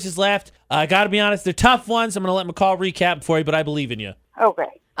 2 choices left. I got to be honest. They're tough ones. I'm going to let McCall recap for you, but I believe in you. Okay.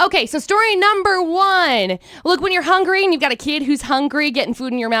 Okay, so story number 1. Look, when you're hungry and you've got a kid who's hungry, getting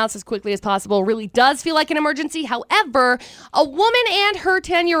food in your mouth as quickly as possible really does feel like an emergency. However, a woman and her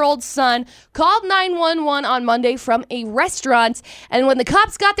 10-year-old son called 911 on Monday from a restaurant. And when the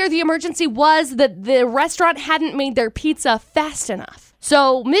cops got there, the emergency was that the restaurant hadn't made their pizza fast enough.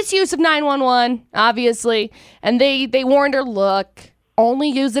 So misuse of 911, obviously. And they warned her, look, only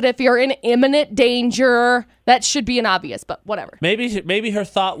use it if you're in imminent danger. That should be an obvious, but whatever. Maybe her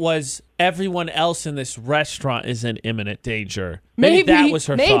thought was everyone else in this restaurant is in imminent danger. Maybe that was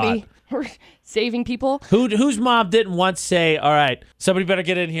her thought. We're saving people. Whose mom didn't once say, all right, somebody better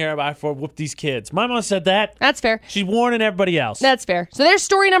get in here before I whoop these kids? My mom said that. That's fair. She's warning everybody else. That's fair. So there's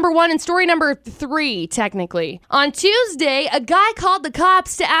story number 1 and story number 3, technically. On Tuesday, a guy called the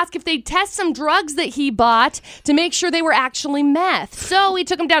cops to ask if they'd test some drugs that he bought to make sure they were actually meth. So he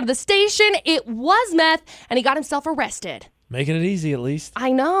took him down to the station. It was meth, and he got himself arrested. Making it easy, at least.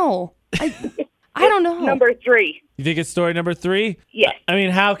 I know. I don't know. Number 3. You think it's story number 3? Yes. I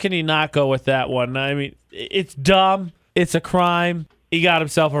mean, how can he not go with that one? I mean, it's dumb. It's a crime. He got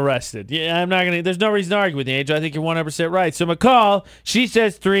himself arrested. Yeah, there's no reason to argue with you, Angel. I think you're 100% right. So McCall, she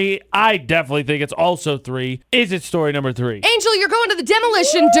says 3. I definitely think it's also 3. Is it story number 3? Angel, you're going to the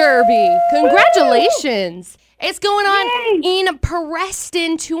Demolition Derby. Congratulations. It's going on in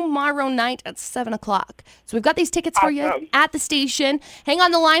Preston tomorrow night at 7 o'clock. So we've got these tickets for you at the station. Hang on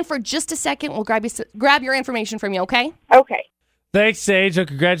the line for just a second. We'll grab your information from you, okay? Okay. Thanks, Angel.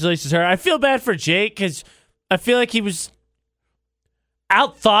 Congratulations to her. I feel bad for Jake because I feel like he was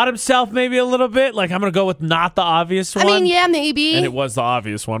outthought himself maybe a little bit. Like, I'm going to go with not the obvious one. I mean, yeah, maybe. And it was the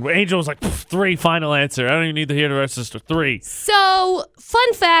obvious one. Angel was like, 3, final answer. I don't even need to hear the rest of the 3. So,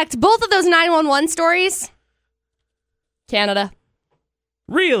 fun fact, both of those 911 stories, Canada.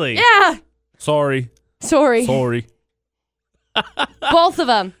 Really? Yeah. Sorry. Both of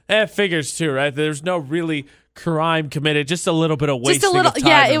them. That figures too, right? There's no really crime committed, just a little bit of wasting of time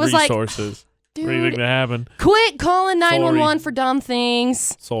yeah, it and was resources. Dude, what do you think that happened? Quit calling 911 for dumb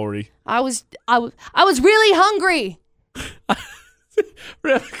things. Sorry. I was really hungry.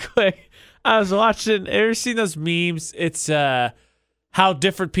 Really quick, I was watching. Ever seen those memes? It's how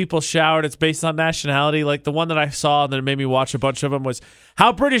different people showered. It's based on nationality. Like the one that I saw and then it made me watch a bunch of them was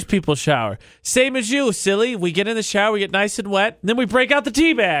how British people shower. Same as you, silly. We get in the shower, we get nice and wet, and then we break out the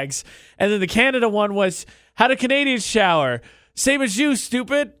tea bags. And then the Canada one was how do Canadians shower? Same as you,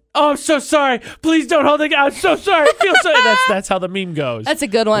 stupid. Oh, I'm so sorry. Please don't hold it. I'm so sorry. I feel so. That's how the meme goes. That's a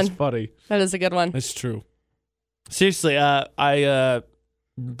good one. It's funny. That is a good one. It's true. Seriously, a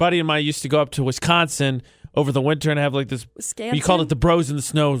buddy of mine used to go up to Wisconsin over the winter and have like this. Wisconsin? You called it the Bros in the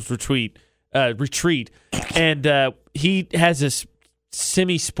Snows retreat. And he has this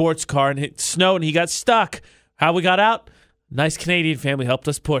semi-sports car and it snowed and he got stuck. How we got out? Nice Canadian family helped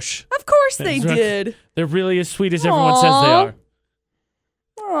us push. Of course they did. They're really as sweet as everyone says they are.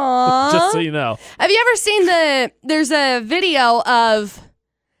 Aww. Just so you know. Have you ever seen there's a video of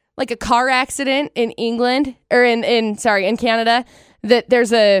like a car accident in England or in Canada that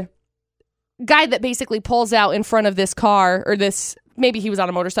there's a guy that basically pulls out in front of this car or this, maybe he was on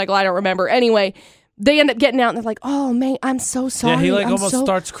a motorcycle, I don't remember. Anyway, they end up getting out and they're like, "Oh man, I'm so sorry." Yeah, he almost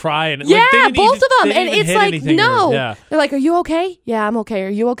starts crying. Yeah, like, both of them. And it's like, anything. no. Yeah. They're like, "Are you okay?" "Yeah, I'm okay." "Are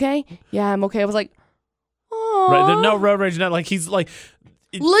you okay?" "Yeah, I'm okay." I was like, "Oh." Right, there's no road rage. Not like he's like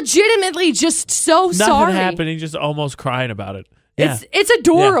legitimately just so nothing sorry. happened. He's just almost crying about it. Yeah. It's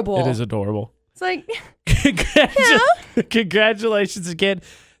adorable. Yeah, it is adorable. It's like, Congratulations again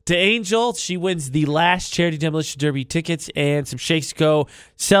to Angel. She wins the last Charity Demolition Derby tickets and some shakes to go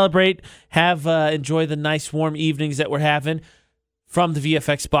celebrate. Enjoy the nice warm evenings that we're having from the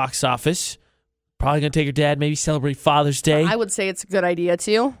VFX box office. Probably going to take your dad, maybe celebrate Father's Day. I would say it's a good idea,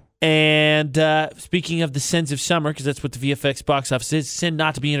 too. And speaking of the sins of summer, because that's what the VFX box office is, sin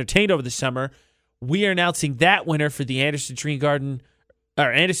not to be entertained over the summer, we are announcing that winner for the Anderson Seed Garden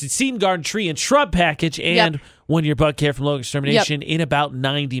Tree and Shrub Package and 1 year bug care from Logan Extermination in about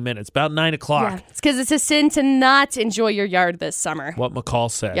 90 minutes, about 9 o'clock. Yeah, it's because it's a sin to not enjoy your yard this summer. What McCall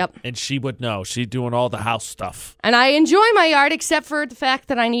said. Yep. And she would know. She's doing all the house stuff. And I enjoy my yard except for the fact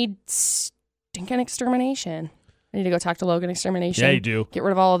that I need stinking extermination. I need to go talk to Logan Extermination. Yeah, you do. Get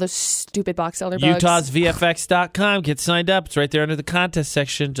rid of all of those stupid box elder bugs. UtahsVFX.com. Get signed up. It's right there under the contest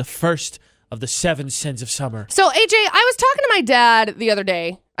section. The first of the 7 sins of summer. So, AJ, I was talking to my dad the other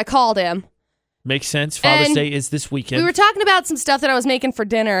day. I called him. Makes sense. Father's Day is this weekend. We were talking about some stuff that I was making for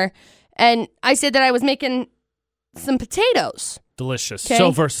dinner, and I said that I was making some potatoes. Delicious. Okay.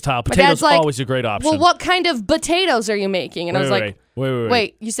 So versatile. My Potatoes dad's like, always a great option. Well, what kind of potatoes are you making? And I was like,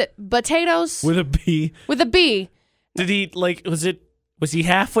 wait. you said potatoes? With a B. With a B. Did he, was he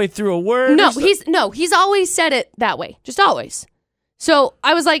halfway through a word? He's always said it that way. Just always. So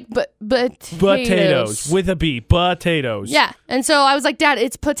I was like, potatoes with a B, potatoes. Yeah, and so I was like, Dad,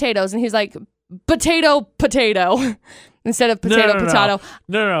 it's potatoes, and he's like, potato instead of potato.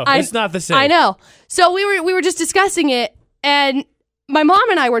 No, it's not the same. I know. So we were just discussing it, and my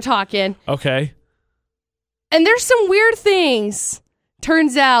mom and I were talking. Okay. And there's some weird things.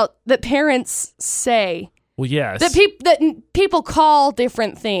 Turns out that parents say. Well, yes. That people call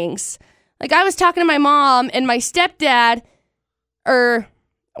different things. Like I was talking to my mom, and my stepdad. Or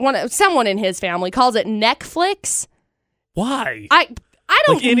someone in his family calls it Neckflix. Why? I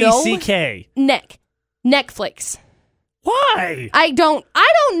don't know. Neck. Neckflix. Why? I don't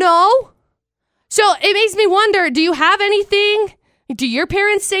know. So it makes me wonder, do you have anything? Do your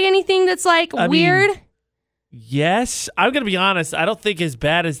parents say anything that's like weird? Yes. I'm going to be honest. I don't think as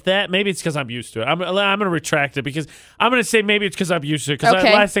bad as that. Maybe it's because I'm used to it. I'm going to retract it because I'm going to say maybe it's because I'm used to it. Because the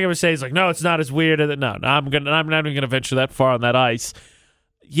last thing I would say is like, no, it's not as weird. No, I'm not even going to venture that far on that ice.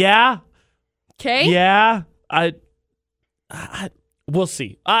 Yeah. Okay. Yeah. We'll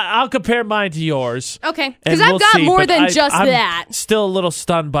see. I'll compare mine to yours. Okay. Because I've got more than just that. I'm still a little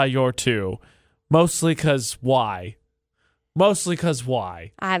stunned by your two. Mostly because why?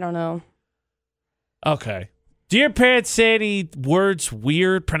 I don't know. Okay. Do your parents say any words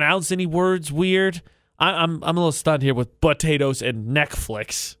weird? Pronounce any words weird? I'm a little stunned here with potatoes and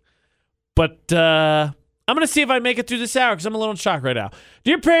Neckflix. But I'm going to see if I make it through this hour because I'm a little in shock right now.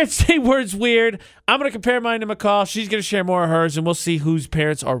 Do your parents say words weird? I'm going to compare mine to McCall. She's going to share more of hers, and we'll see whose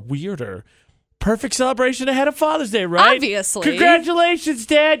parents are weirder. Perfect celebration ahead of Father's Day, right? Obviously. Congratulations,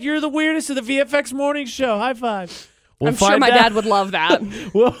 Dad. You're the weirdest of the VFX morning show. High five. I'm sure my dad would love that.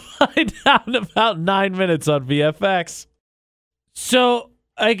 We'll find out in about 9 minutes on VFX. So,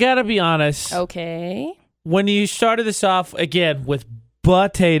 I gotta be honest. Okay. When you started this off, again, with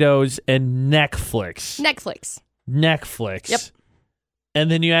potatoes and Neckflix. Neckflix. Yep.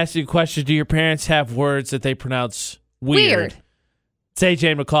 And then you asked me a question, do your parents have words that they pronounce weird? It's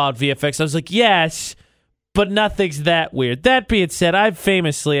AJ McCall at VFX. I was like, yes, but nothing's that weird. That being said, I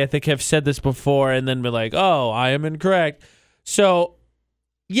think have said this before and then been like, oh, I am incorrect. So,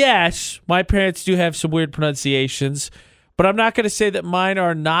 yes, my parents do have some weird pronunciations, but I'm not going to say that mine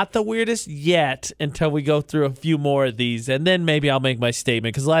are not the weirdest yet until we go through a few more of these, and then maybe I'll make my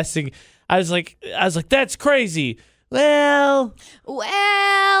statement. Because last thing, I was like, that's crazy. Well,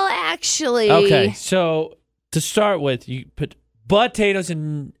 actually. Okay, so to start with, you put potatoes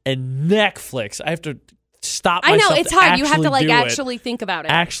and Neckflix. I have to stop myself. I know, it's hard. You have to actually think about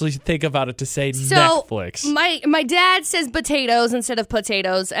it. Actually think about it to say Neckflix. My dad says potatoes instead of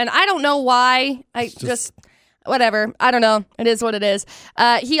potatoes, and I don't know why. I just whatever. I don't know. It is what it is.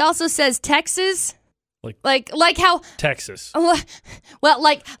 He also says Texas. Like how Texas. Well,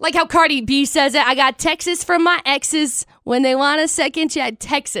 like how Cardi B says it. I got Texas from my exes when they want a second chat.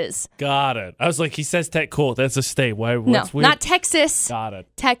 Texas. Got it. I was like, he says cool. That's a state. Why? Weird? Not Texas. Got it.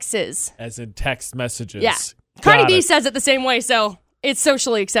 Texas. As in text messages. Yeah. Cardi B says it the same way, so it's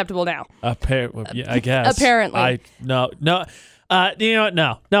socially acceptable now. I guess. Apparently. No. You know what?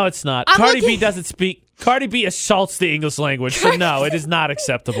 No, it's not. Cardi B doesn't speak. Cardi B assaults the English language, so no, it is not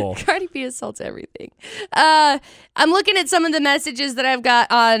acceptable. Cardi B assaults everything. I'm looking at some of the messages that I've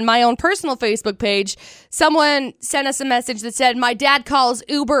got on my own personal Facebook page. Someone sent us a message that said, my dad calls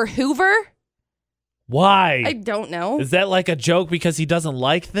Uber Hoover. Why? I don't know. Is that like a joke because he doesn't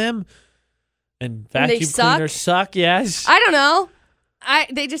like them? And vacuum cleaners suck, yes? I don't know.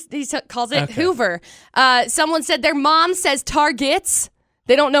 He calls it Hoover. Someone said their mom says Targets.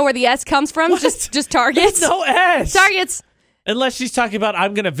 They don't know where the S comes from. What? Just Targets. There's no S. Targets. Unless she's talking about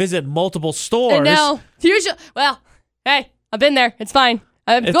I'm going to visit multiple stores. No. Usually, well, hey, I've been there. It's fine.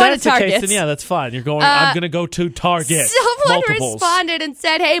 I'm If going that's to Target. the case, then yeah, that's fine. You're going. I'm going to go to Target. Someone responded and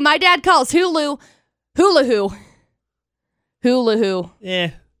said, "Hey, my dad calls hula hoo.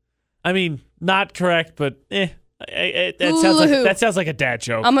 Yeah, I mean, not correct, but that sounds like a dad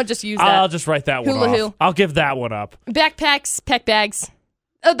joke. I'm gonna just use that. I'll just write that one off. I'll give that one up. Backpacks, pack bags.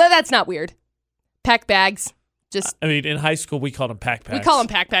 Oh, that's not weird. Pack bags. Just. I mean, in high school, we called them packpacks. We call them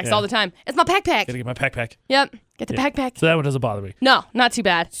packpacks all the time. It's my backpack. Gotta get my pack. Yep. Get the backpack. So that one doesn't bother me. No, not too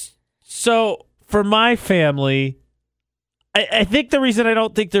bad. So for my family, I think the reason I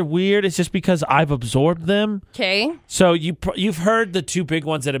don't think they're weird is just because I've absorbed them. Okay. So you've heard the two big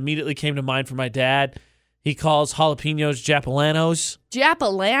ones that immediately came to mind for my dad. He calls jalapenos Japalanos.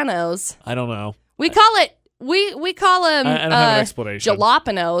 Japalanos. I don't know. We call it. We call them. I don't have an explanation.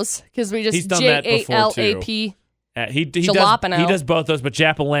 Jalapenos because we just He's done that before, too. Jalap. He Jalapeno. he does both those, but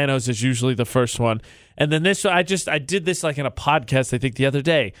Japalanos is usually the first one. And then this, I did this like in a podcast, I think, the other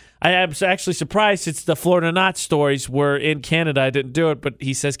day. I am actually surprised it's the Florida Knot stories where in Canada I didn't do it, but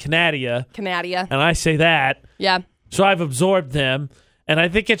he says Canadia. And I say that. Yeah. So I've absorbed them. And I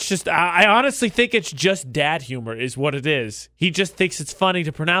think it's just, I honestly think it's just dad humor is what it is. He just thinks it's funny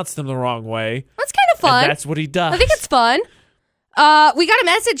to pronounce them the wrong way. That's kind of fun. And that's what he does. I think it's fun. We got a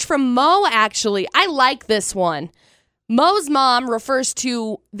message from Mo, actually. I like this one. Mo's mom refers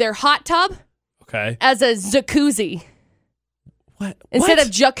to their hot tub as a jacuzzi. What? Instead of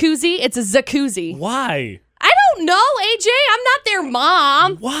jacuzzi, it's a jacuzzi. Why? I don't know, AJ. I'm not their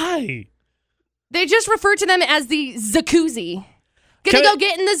mom. Why? They just refer to them as the jacuzzi. Gonna go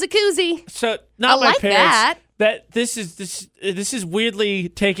get in the jacuzzi. So not I my like parents. that. This is weirdly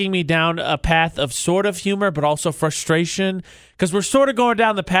taking me down a path of sort of humor, but also frustration because we're sort of going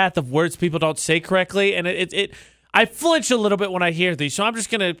down the path of words people don't say correctly, and I flinch a little bit when I hear these. So I'm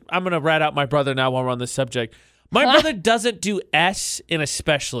gonna rat out my brother now while we're on this subject. My brother doesn't do S in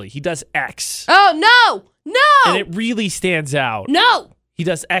especially. He does X. Oh no, and it really stands out. No, he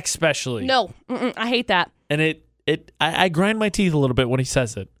does X specially. No, I hate that. And I grind my teeth a little bit when he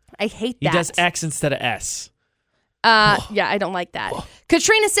says it. I hate that. He does X instead of S. Yeah, I don't like that.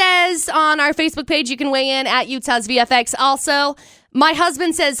 Katrina says on our Facebook page, you can weigh in at Utah's VFX. Also, my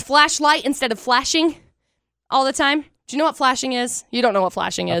husband says flashlight instead of flashing all the time. Do you know what flashing is? You don't know what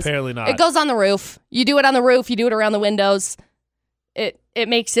flashing is. Apparently not. It goes on the roof. You do it on the roof. You do it around the windows. It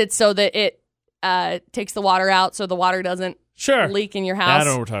makes it so that it takes the water out so the water doesn't leak in your house. I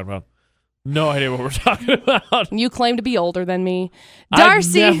don't know what we're talking about. No idea what we're talking about. You claim to be older than me.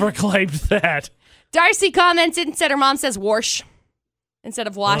 Darcy. I've never claimed that. Darcy commented and said her mom says wash instead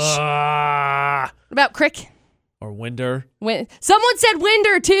of wash. What about crick? Or winder. Someone said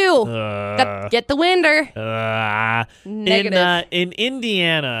winder, too. Get the winder. Negative. In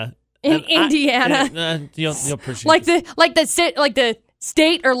Indiana. You'll appreciate like the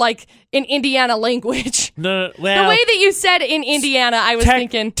state or like in Indiana language. No, well, the way that you said in Indiana, I was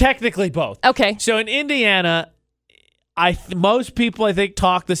thinking. Technically both. Okay. So in Indiana, most people, I think,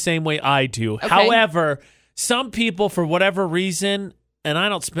 talk the same way I do. Okay. However, some people, for whatever reason, and I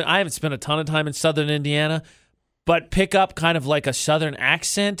haven't spent a ton of time in southern Indiana, but pick up kind of like a southern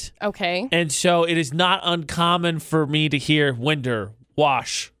accent. Okay. And so it is not uncommon for me to hear winder,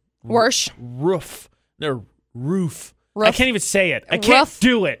 wash, roof. I can't even say it. I can't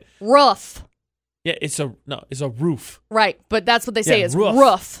do it. Roof. Yeah, it's a roof. Right, but that's what they say is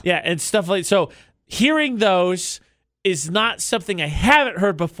roof. Yeah, and stuff like so. Hearing those is not something I haven't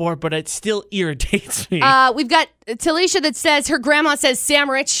heard before, but it still irritates me. We've got Talisha that says her grandma says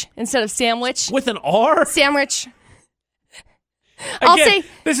sandwich instead of sandwich. With an R? Sandwich. I'll say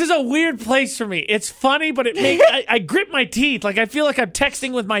this is a weird place for me. It's funny, but I grip my teeth. Like I feel like I'm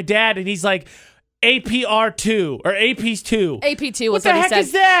texting with my dad, and he's like, APR2 or AP's 2. AP2 was what the he heck said.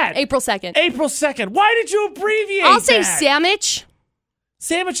 is that? April 2nd. April 2nd. Why did you abbreviate I'll say that? sandwich.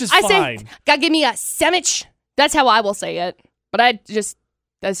 Sandwich is fine. I say, gotta give me a sandwich. That's how I will say it. But I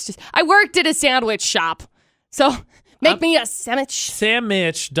worked at a sandwich shop. So make me a sandwich.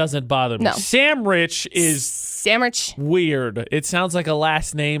 Sandwich doesn't bother me. No. Samrich is sandwich. Weird. It sounds like a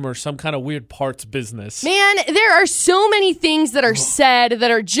last name or some kind of weird parts business. Man, there are so many things that are said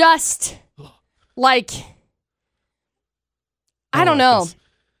that are just like, I don't know.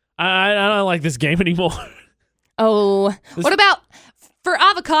 I don't like this game anymore. What about for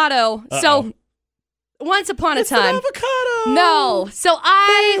avocado? Uh-oh. So once upon a time, avocado. No. So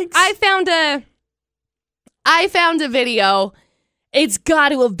I found a video. It's got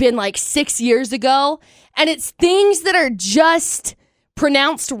to have been like 6 years ago, and it's things that are just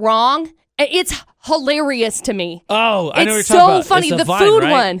pronounced wrong. It's hilarious to me. Oh, I know what you're It's talking about. so funny. It's a The Vine, food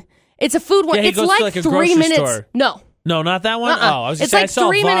right? one. It's a food one. Yeah, he It's goes to, like a 3 grocery minutes. store. No, not that one? Oh, I was it's say, I like saw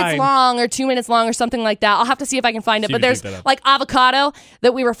 3 Vine. minutes long or 2 minutes long or something like that. I'll have to see if I can find it. See But if you there's pick that up. like avocado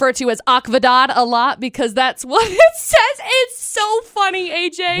that we refer to as akvadad a lot because that's what it says. It's so funny,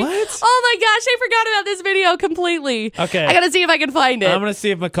 AJ. What? Oh my gosh, I forgot about this video completely. Okay. I gotta see if I can find it. I'm going to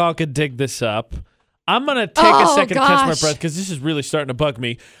see if McCall can dig this up. I'm going to take a second to catch my breath because this is really starting to bug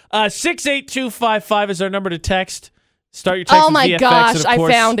me. 68255 is our number to text. Start your text Oh with my VFX, gosh, and of I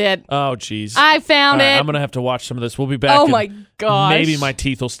course- found it. Oh, jeez. I found All right, it. I'm going to have to watch some of this. We'll be back. Oh and my gosh. Maybe my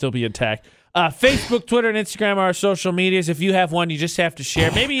teeth will still be intact. Facebook, Twitter, and Instagram are our social medias. If you have one, you just have to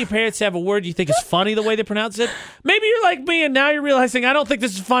share. Maybe your parents have a word you think is funny the way they pronounce it. Maybe you're like me and now you're realizing I don't think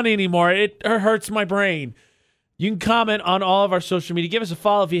this is funny anymore. It hurts my brain. You can comment on all of our social media. Give us a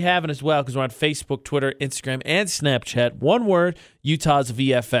follow if you haven't as well because we're on Facebook, Twitter, Instagram, and Snapchat. One word, Utah's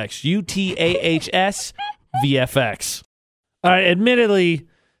VFX. UTAHS VFX. All right, admittedly,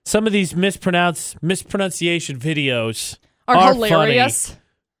 some of these mispronunciation videos Are funny. hilarious.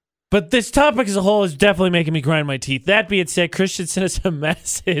 But this topic as a whole is definitely making me grind my teeth. That being said, Christian sent us a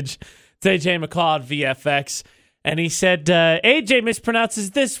message to AJ McCall at VFX, and he said, AJ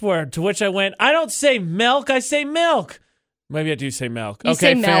mispronounces this word, to which I went, I don't say milk, I say milk. Maybe I do say milk. You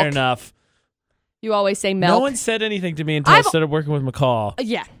okay, say fair milk. enough. You always say milk. No one said anything to me until I started working with McCall.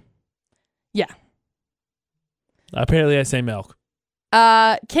 Yeah. Apparently I say milk.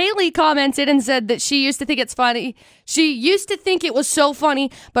 Kaylee commented and said that she used to think it's funny. She used to think it was so funny,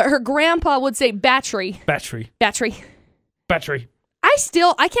 but her grandpa would say battery. Battery. I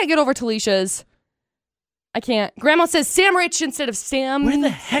can't get over Talicia's. I can't. Grandma says sandwich instead of Sam. Where the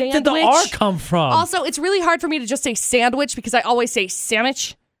heck did the R come from? Also, it's really hard for me to just say sandwich because I always say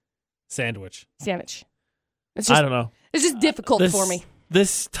sandwich. Sandwich. Sandwich. It's just, I don't know. It's just difficult for me.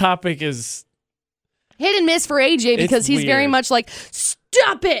 This topic is... Hit and miss for AJ because he's very weird. much like,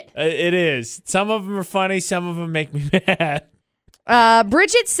 stop it. It is. Some of them are funny. Some of them make me mad.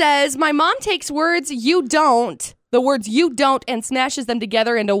 Bridget says, my mom takes words you don't, the words you don't, and smashes them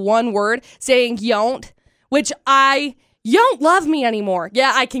together into one word, saying yon't, which you don't love me anymore.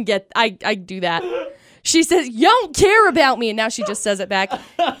 Yeah, I do that. She says, you don't care about me, and now she just says it back.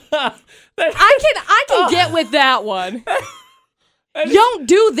 I can get with that one. Don't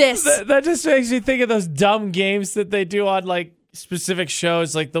do this. That just makes me think of those dumb games that they do on like specific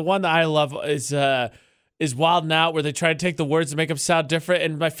shows. Like the one that I love is Wild 'N Out, where they try to take the words and make them sound different.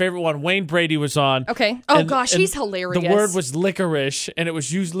 And my favorite one, Wayne Brady was on. Okay. Oh and, gosh, and he's hilarious. The word was licorice, and it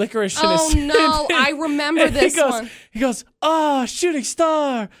was used licorice in a Oh no, I remember this one. He goes, shooting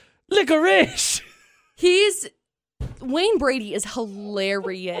star, licorice. Wayne Brady is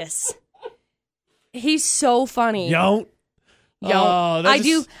hilarious. He's so funny. Don't.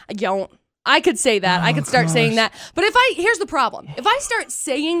 I could say that. I could start saying that. But here's the problem. If I start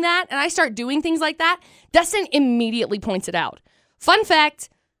saying that and I start doing things like that, Dustin immediately points it out. Fun fact,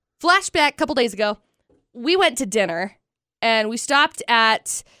 flashback a couple days ago, we went to dinner and we stopped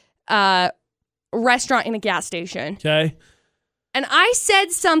at a restaurant in a gas station. Okay. And I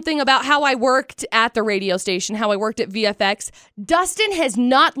said something about how I worked at the radio station, how I worked at VFX. Dustin has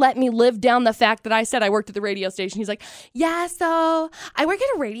not let me live down the fact that I said I worked at the radio station. He's like, yeah, so I work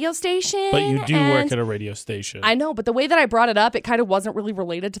at a radio station. But you do work at a radio station. I know, but the way that I brought it up, it kind of wasn't really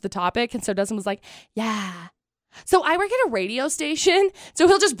related to the topic. And so Dustin was like, yeah. So I work at a radio station. So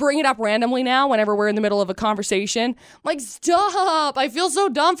he'll just bring it up randomly now whenever we're in the middle of a conversation. I'm like, stop. I feel so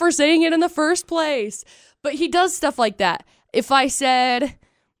dumb for saying it in the first place. But he does stuff like that. If I said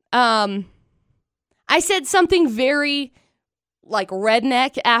something very like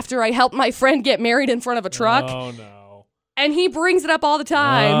redneck after I helped my friend get married in front of a truck. Oh no. And he brings it up all the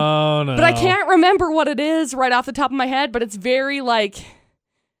time. Oh no. But I can't remember what it is right off the top of my head, but it's very like,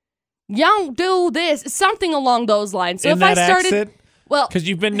 you don't do this. Something along those lines. So in if that I started accent? well, Because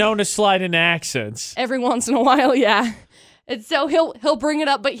you've been known to slide into accents. every once in a while, yeah. And so he'll bring it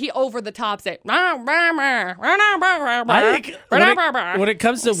up, but he over the top say. I think when it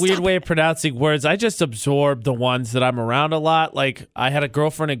comes to weird way of pronouncing words, I just absorb the ones that I'm around a lot. Like I had a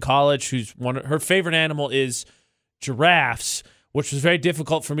girlfriend in college whose her favorite animal is giraffes, which was very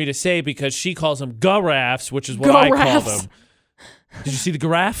difficult for me to say because she calls them giraffes, which is what I call them. Did you see the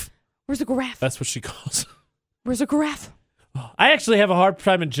giraffe? Where's the giraffe? That's what she calls them. Where's the giraffe? I actually have a hard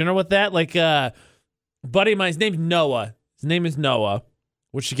time in general with that. Like, buddy of mine, his name's Noah. His name is Noah,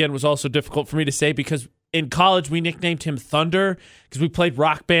 which again was also difficult for me to say because in college we nicknamed him Thunder because we played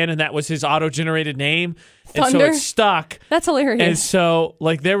Rock Band and that was his auto-generated name. Thunder? And so it stuck. That's hilarious. And so,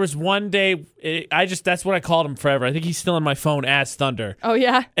 like, there was one day, that's what I called him forever. I think he's still in my phone as Thunder. Oh,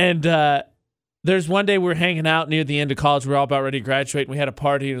 yeah? And there's one day we were hanging out near the end of college. We were all about ready to graduate, and we had a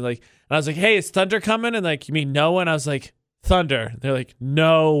party. And I was like, "Hey, is Thunder coming?" And like, "You mean Noah?" And I was like, "Thunder." They're like,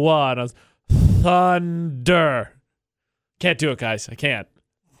 "Noah." And I was, "Thunder." Can't do it, guys. I can't.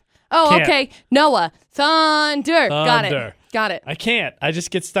 Oh, Can't. okay. Noah. Thunder. Thunder. Got it. I can't. I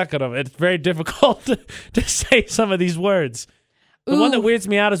just get stuck on them. It's very difficult to say some of these words. The one that weirds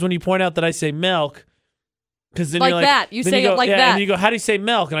me out is when you point out that I say milk. Because then like you're like that. You say it like that. And you go, "How do you say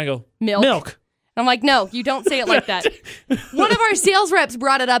milk?" And I go, Milk. Milk. I'm like, no, you don't say it like that. One of our sales reps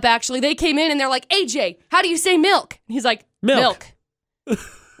brought it up, actually. They came in and they're like, "AJ, how do you say milk?" And he's like, Milk.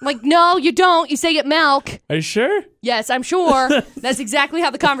 I'm like, no, you don't. You say it milk. Are you sure? Yes, I'm sure. That's exactly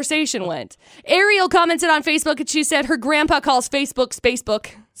how the conversation went. Ariel commented on Facebook and she said her grandpa calls Facebook Spacebook.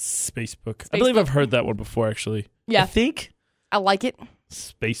 Spacebook. I believe I've heard that one before, actually. Yeah. I think. I like it.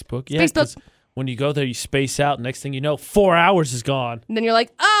 Spacebook. Yeah. Spacebook. 'Cause when you go there, you space out. Next thing you know, 4 hours is gone. And then you're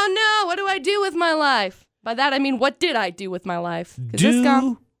like, oh no, what do I do with my life? By that, I mean, what did I do with my life? 'Cause it's gone.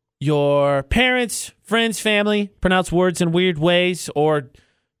 Do your parents, friends, family pronounce words in weird ways or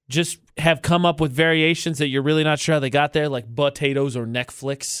just have come up with variations that you're really not sure how they got there, like butatoes or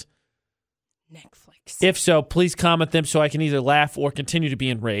Neckflix? Netflix. If so, please comment them so I can either laugh or continue to be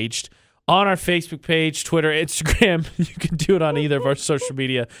enraged. On our Facebook page, Twitter, Instagram, you can do it on either of our social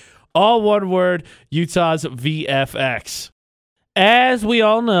media. All one word, Utah's VFX. As we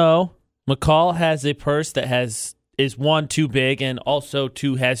all know, McCall has a purse that is one, too big, and also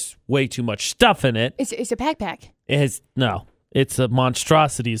two, has way too much stuff in it. It's a pack. It's a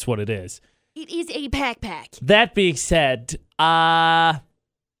monstrosity is what it is. It is a pack. That being said,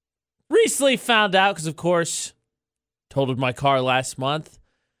 recently found out, because of course, totaled my car last month.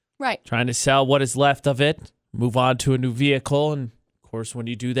 Right. Trying to sell what is left of it, move on to a new vehicle, and of course, when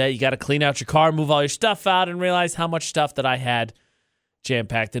you do that, you got to clean out your car, move all your stuff out, and realize how much stuff that I had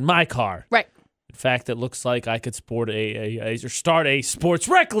jam-packed in my car. Right. In fact, it looks like I could start a sports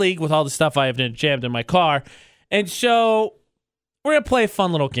rec league with all the stuff I have jammed in my car. And so we're going to play a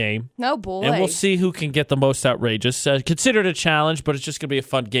fun little game. No boy. And we'll see who can get the most outrageous. Consider it a challenge, but it's just going to be a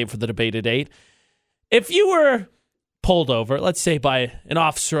fun game for the debate at 8. If you were pulled over, let's say by an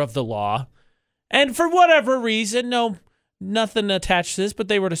officer of the law, and for whatever reason, nothing attached to this, but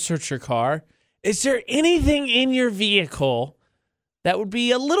they were to search your car, is there anything in your vehicle that would be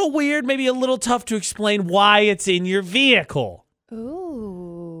a little weird, maybe a little tough to explain why it's in your vehicle?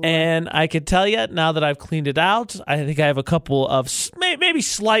 Ooh. And I can tell you, now that I've cleaned it out, I think I have a couple of maybe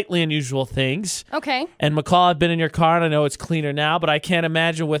slightly unusual things. Okay. And McCall, I've been in your car, and I know it's cleaner now, but I can't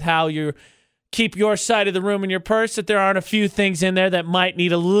imagine with how you keep your side of the room in your purse that there aren't a few things in there that might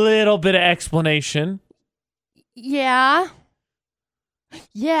need a little bit of explanation. Yeah.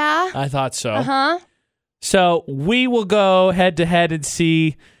 I thought so. Uh-huh. So we will go head to head and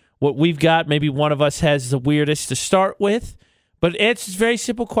see what we've got. Maybe one of us has the weirdest to start with. But it's a very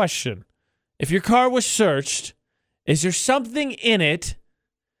simple question. If your car was searched, is there something in it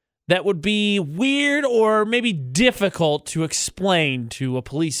that would be weird or maybe difficult to explain to a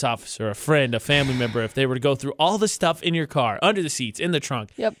police officer, a friend, a family member, if they were to go through all the stuff in your car, under the seats, in the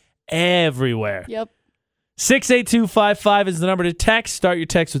trunk, everywhere? Yep. 68255 is the number to text. Start your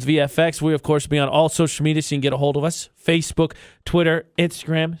text with VFX. We, of course, will be on all social media so you can get a hold of us. Facebook, Twitter,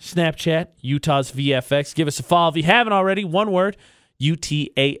 Instagram, Snapchat, Utah's VFX. Give us a follow if you haven't already. One word,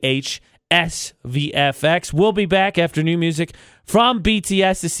 UTAHS VFX. We'll be back after new music from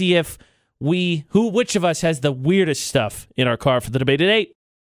BTS to see if which of us has the weirdest stuff in our car for the debate at 8.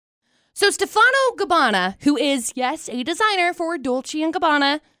 So Stefano Gabbana, who is, yes, a designer for Dolce &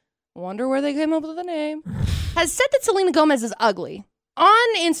 Gabbana, wonder where they came up with the name, has said that Selena Gomez is ugly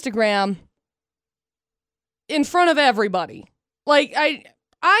on Instagram in front of everybody. Like,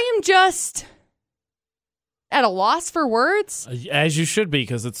 I am just at a loss for words. As you should be,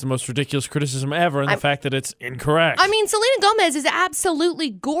 because it's the most ridiculous criticism ever, and the fact that it's incorrect. I mean, Selena Gomez is absolutely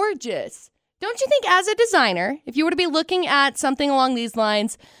gorgeous. Don't you think, as a designer, if you were to be looking at something along these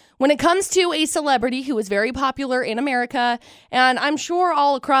lines, when it comes to a celebrity who is very popular in America, and I'm sure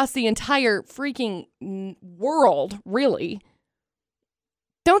all across the entire freaking world, really,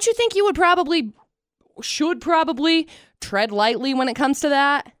 don't you think you should probably tread lightly when it comes to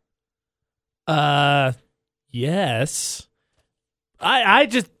that? Yes. I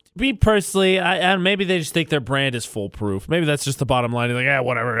just, me personally, and maybe they just think their brand is foolproof. Maybe that's just the bottom line. They're like,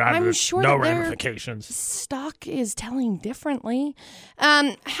 whatever. I'm sure no that their ramifications. stock is telling differently.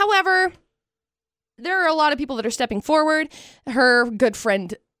 However, there are a lot of people that are stepping forward. Her good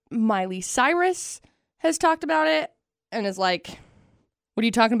friend Miley Cyrus has talked about it and is like, what are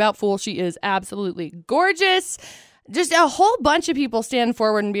you talking about, fool? She is absolutely gorgeous. Just a whole bunch of people standing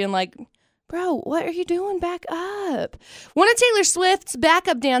forward and being like, Bro, what are you doing? Back up. One of Taylor Swift's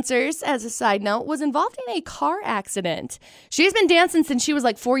backup dancers, as a side note, was involved in a car accident. She has been dancing since she was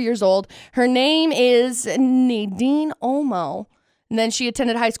like 4 years old. Her name is Nadine Olmo. And then she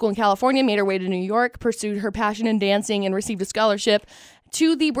attended high school in California, made her way to New York, pursued her passion in dancing, and received a scholarship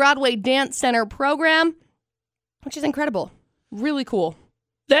to the Broadway Dance Center program, which is incredible. Really cool.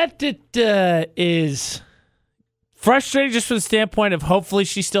 That is frustrating just from the standpoint of hopefully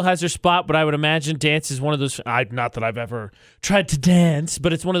she still has her spot, but I would imagine dance is one of those, not that I've ever tried to dance,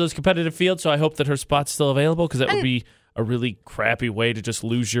 but it's one of those competitive fields, so I hope that her spot's still available because that would be a really crappy way to just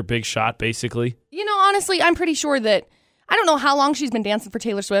lose your big shot, basically. You know, honestly, I'm pretty sure that, I don't know how long she's been dancing for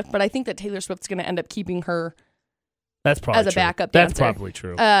Taylor Swift, but I think that Taylor Swift's going to end up keeping her as a backup dancer. That's probably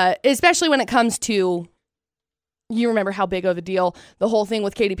true. Especially when it comes to, you remember how big of a deal the whole thing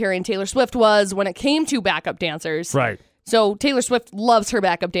with Katy Perry and Taylor Swift was when it came to backup dancers. Right. So Taylor Swift loves her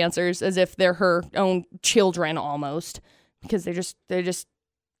backup dancers as if they're her own children almost, because they just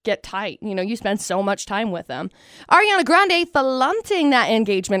get tight. You know, you spend so much time with them. Ariana Grande flaunting that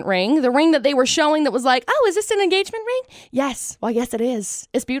engagement ring, the ring that they were showing that was like, oh, is this an engagement ring? Yes. Well, yes, it is.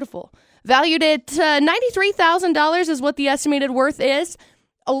 It's beautiful. Valued at $93,000 is what the estimated worth is.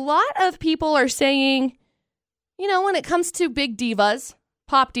 A lot of people are saying, you know, when it comes to big divas,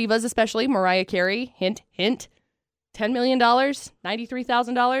 pop divas especially, Mariah Carey, hint, hint, $10 million,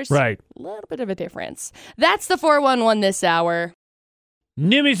 $93,000. Right. A little bit of a difference. That's the 411 this hour.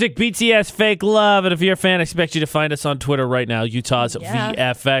 New music, BTS, Fake Love. And if you're a fan, I expect you to find us on Twitter right now, Utah's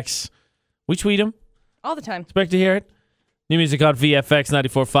VFX. We tweet them. All the time. Expect to hear it. New music on VFX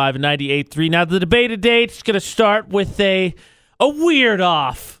 94.5 and 98.3. Now, the debate today is going to start with a weird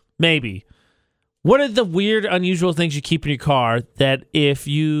off, maybe. What are the weird, unusual things you keep in your car that if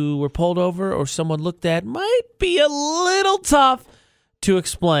you were pulled over or someone looked at might be a little tough to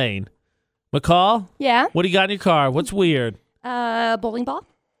explain? McCall? Yeah? What do you got in your car? What's weird? Bowling ball?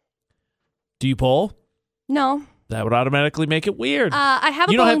 Do you pull? No. That would automatically make it weird. I have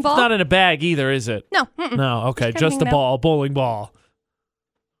a bowling ball. It's not in a bag either, is it? No. No, okay. Just a ball, bowling ball.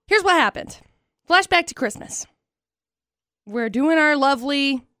 Here's what happened. Flashback to Christmas. We're doing our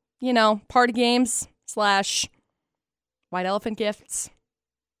lovely, party games / white elephant gifts.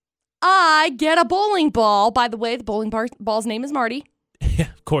 I get a bowling ball. By the way, the bowling ball's name is Marty. Yeah,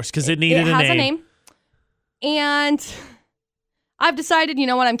 of course, because it needed a name. It has a name. And I've decided, you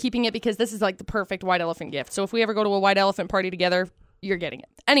know what, I'm keeping it because this is like the perfect white elephant gift. So if we ever go to a white elephant party together, you're getting it.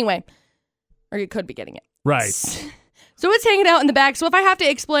 Anyway, or you could be getting it. Right. So it's hanging out in the back. So if I have to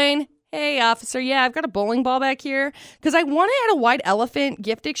explain, hey, officer, yeah, I've got a bowling ball back here because I won it at a white elephant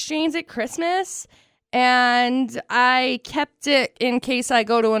gift exchange at Christmas. And I kept it in case I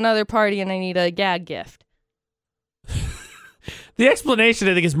go to another party and I need a gag gift. The explanation,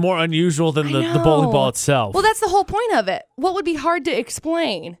 I think, is more unusual than the bowling ball itself. Well, that's the whole point of it. What would be hard to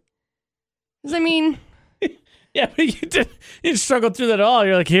explain? 'Cause, I mean... Yeah, but you didn't struggle through that at all.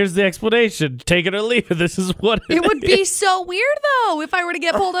 You're like, here's the explanation. Take it or leave it. This is what it would be so weird, though, if I were to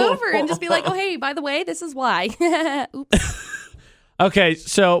get pulled over and just be like, oh, hey, by the way, this is why. Oops. Okay,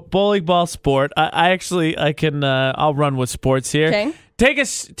 so bowling ball sport. I'll run with sports here. Okay. Take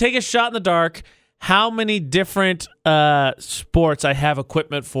a shot in the dark. How many different sports I have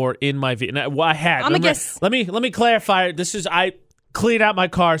equipment for in my vehicle? I had. I'm gonna guess. Let me clarify. I cleaned out my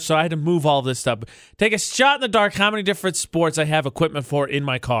car, so I had to move all this stuff. Take a shot in the dark. How many different sports I have equipment for in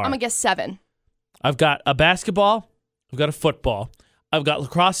my car? I'm gonna guess 7. I've got a basketball. I've got a football. I've got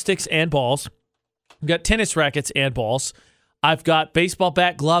lacrosse sticks and balls. I've got tennis rackets and balls. I've got baseball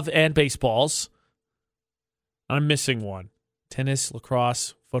bat, glove, and baseballs. I'm missing one. Tennis,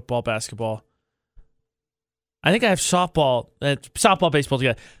 lacrosse, football, basketball. I think I have softball, baseball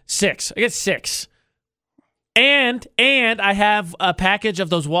together. 6. I get 6. And I have a package of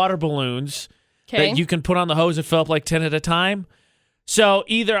those water balloons that you can put on the hose and fill up like 10 at a time. So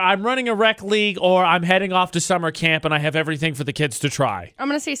either I'm running a rec league or I'm heading off to summer camp and I have everything for the kids to try. I'm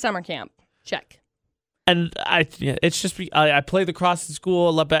going to say summer camp. Check. And I play the cross at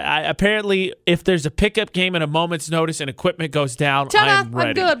school. Apparently, if there's a pickup game at a moment's notice and equipment goes down, I'm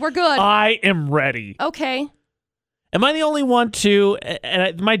ready. I'm good. We're good. I am ready. Okay. Am I the only one to,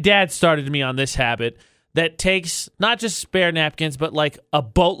 my dad started me on this habit, that takes not just spare napkins, but like a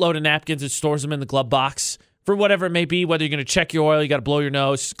boatload of napkins and stores them in the glove box for whatever it may be, whether you're going to check your oil, you got to blow your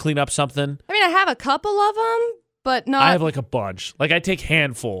nose, clean up something. I mean, I have a couple of them, but not... I have like a bunch. Like I take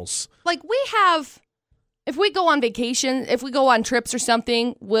handfuls. Like we have... If we go on vacation, if we go on trips or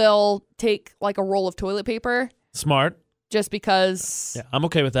something, we'll take like a roll of toilet paper. Smart. Just because... Yeah, I'm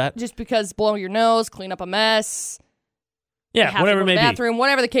okay with that. Just because blow your nose, clean up a mess. Yeah, whatever it may bathroom,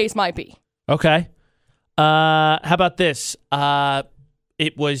 whatever the case might be. Okay. How about this?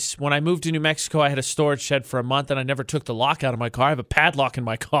 It was when I moved to New Mexico, I had a storage shed for a month, and I never took the lock out of my car. I have a padlock in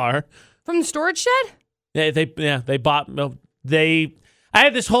my car. From the storage shed? They bought. I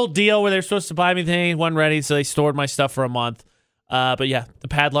had this whole deal where they were supposed to buy me things, wasn't ready, so they stored my stuff for a month. But yeah, the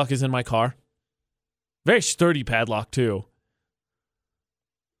padlock is in my car. Very sturdy padlock, too.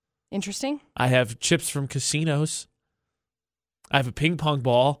 Interesting. I have chips from casinos. I have a ping pong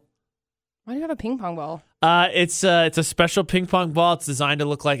ball. Why do you have a ping pong ball? It's a special ping pong ball. It's designed to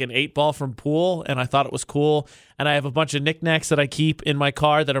look like an 8-ball from pool, and I thought it was cool. And I have a bunch of knickknacks that I keep in my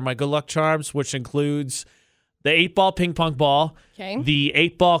car that are my good luck charms, which includes the 8-ball ping pong ball, the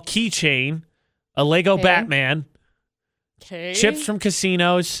 8-ball keychain, a Lego Batman, chips from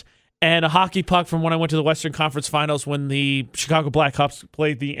casinos, and a hockey puck from when I went to the Western Conference Finals when the Chicago Blackhawks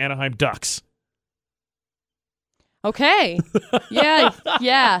played the Anaheim Ducks. Okay. Yeah.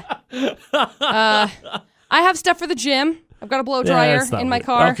 I have stuff for the gym. I've got a blow dryer in my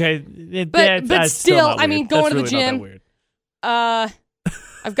car. Okay. But still, I mean, going to the gym. I've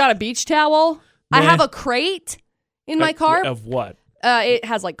got a beach towel. I have a crate in my car. Of what? It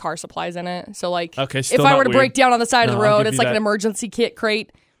has like car supplies in it. So like if still I were not to break down on the side of the road, it's like that. an emergency kit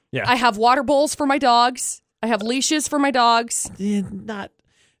crate. Yeah. I have water bowls for my dogs. I have leashes for my dogs.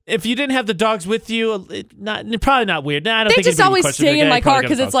 If you didn't have the dogs with you, probably not weird. I don't they think just always stay in my car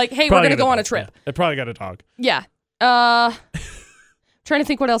because it's like, hey, we're going to go on a trip. Yeah, they probably got a dog. Yeah. Trying to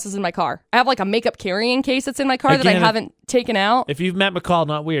think what else is in my car. I have like a makeup carrying case that's in my car that I haven't taken out. If you've met McCall,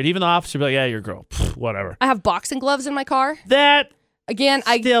 not weird. Even the officer will be like, yeah, you're a girl. Pfft, whatever. I have boxing gloves in my car. That, again,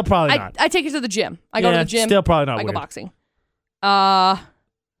 still probably not. I take it to the gym. I go to the gym. Still probably not I weird. go boxing.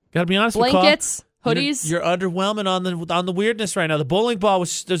 Gotta be honest, blankets, McCall, hoodies. You're underwhelming on the weirdness right now. The bowling ball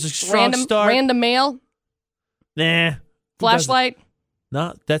there's a strong start. Random mail. Nah. Flashlight.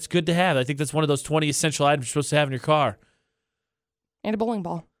 No, that's good to have. I think that's one of those 20 essential items you're supposed to have in your car. And a bowling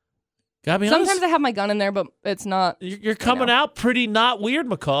ball. Gotta be honest. Sometimes I have my gun in there, but it's not. You're coming out pretty not weird,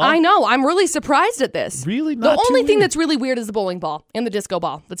 McCall. I know. I'm really surprised at this. Really not The only thing weird. that's really weird is the bowling ball and the disco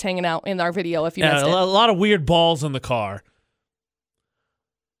ball that's hanging out in our video if you missed it. A lot of weird balls in the car.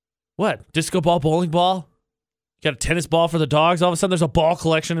 What? Disco ball, bowling ball? You got a tennis ball for the dogs? All of a sudden there's a ball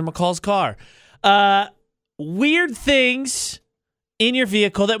collection in McCall's car. Weird things in your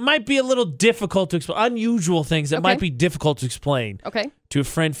vehicle that might be a little difficult to explain. Unusual things that might be difficult to explain. Okay. To a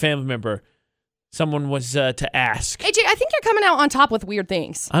friend, family member. Someone was to ask. AJ, I think you're coming out on top with weird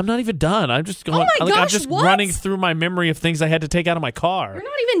things. I'm not even done. I'm just going. Oh my gosh, I'm just what? running through my memory of things I had to take out of my car. You're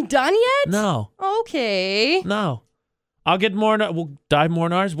not even done yet? No. Okay. No. I'll get more. We'll dive more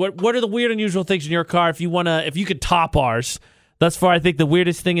in ours. What are the weird, unusual things in your car? If you could top ours. Thus far, I think the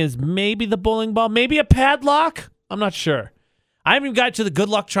weirdest thing is maybe the bowling ball, maybe a padlock. I'm not sure. I haven't even got to the good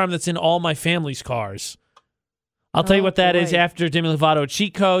luck charm that's in all my family's cars. I'll tell you what that is after Demi Lovato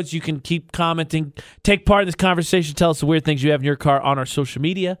cheat codes. You can keep commenting, take part in this conversation. Tell us the weird things you have in your car on our social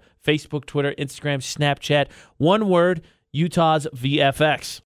media: Facebook, Twitter, Instagram, Snapchat. One word: Utah's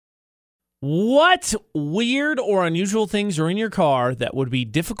VFX. What weird or unusual things are in your car that would be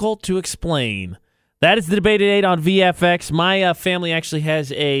difficult to explain? That is the debate at 8 on VFX. My family actually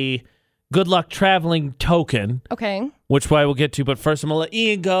has a good luck traveling token. Okay. Which I will get to. But first, I'm going to let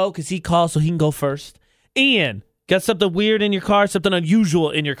Ian go because he called, so he can go first. Ian, got something weird in your car, something unusual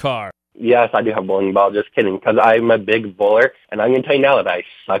in your car? Yes, I do have a bowling ball. Just kidding, because I'm a big bowler, and I'm going to tell you now that I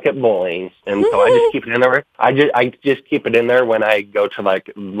suck at bowling, and so I just keep it in there. I just keep it in there when I go to,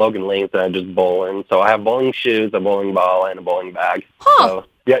 like, Logan Lanes, and I just bowl. And so I have bowling shoes, a bowling ball, and a bowling bag. Huh. So,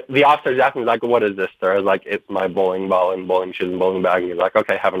 yeah, the officer's asking me, like, what is this, sir? I was like, it's my bowling ball and bowling shoes and bowling bag. And he's like,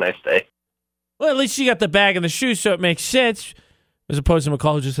 okay, have a nice day. Well, at least you got the bag and the shoes, so it makes sense. As opposed to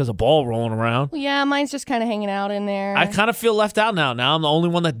McCall who just has a ball rolling around. Well, yeah, mine's just kind of hanging out in there. I kind of feel left out now. Now I'm the only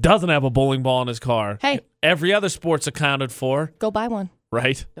one that doesn't have a bowling ball in his car. Hey. Every other sport's accounted for. Go buy one.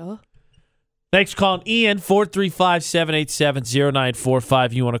 Right. Duh. Thanks for calling. Ian,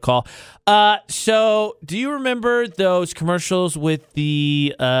 435-787-0945. You want to call. So do you remember those commercials with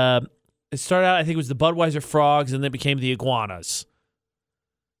the, it started out, I think it was the Budweiser frogs, and then became the iguanas.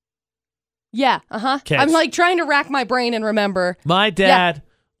 Yeah, uh-huh. Okay. I'm like trying to rack my brain and remember. My dad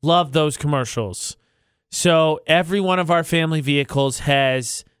loved those commercials. So every one of our family vehicles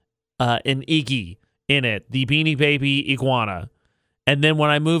has an Iggy in it, the Beanie Baby iguana. And then when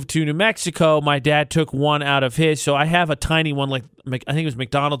I moved to New Mexico, my dad took one out of his. So I have a tiny one, like I think it was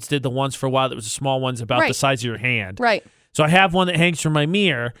McDonald's did the ones for a while that was the small ones about the size of your hand. Right. So I have one that hangs from my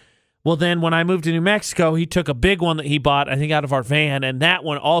mirror. Well, then when I moved to New Mexico, he took a big one that he bought, I think, out of our van, and that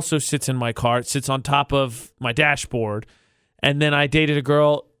one also sits in my car. It sits on top of my dashboard. And then I dated a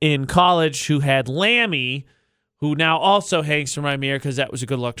girl in college who had Lammy, who now also hangs from my mirror because that was a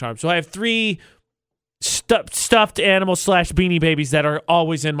good luck charm. So I have 3 stuffed animal / beanie babies that are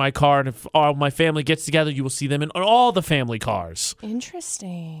always in my car. And if all my family gets together, you will see them in all the family cars.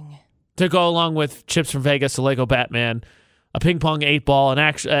 Interesting. To go along with Chips from Vegas, a Lego Batman, a ping pong 8-ball, an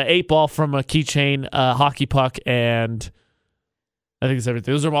 8-ball from a keychain, a hockey puck, and I think it's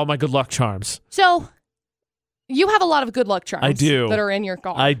everything. Those are all my good luck charms. So you have a lot of good luck charms. I do. That are in your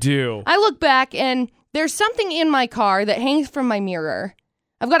car. I do. I look back and there's something in my car that hangs from my mirror.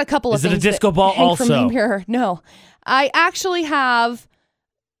 I've got a couple of Is it a things disco that ball hang also? from my mirror. No. I actually have,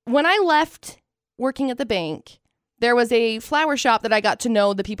 when I left working at the bank, there was a flower shop that I got to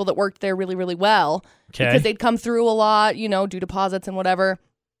know the people that worked there really, really well. Okay. Because they'd come through a lot, do deposits and whatever.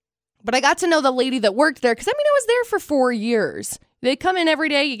 But I got to know the lady that worked there because, I was there for 4 years. They come in every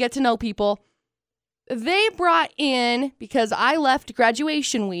day. You get to know people. They brought in, because I left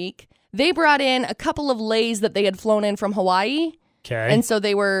graduation week, they brought in a couple of leis that they had flown in from Hawaii. Okay. And so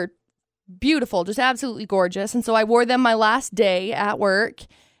they were beautiful, just absolutely gorgeous. And so I wore them my last day at work.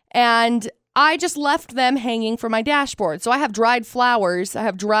 And I just left them hanging from my dashboard. So I have dried flowers. I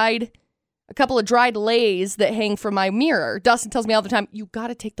have a couple of dried leis that hang from my mirror. Dustin tells me all the time, you got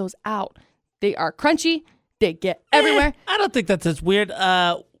to take those out. They are crunchy. They get everywhere. I don't think that's as weird.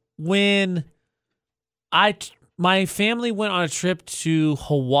 When my family went on a trip to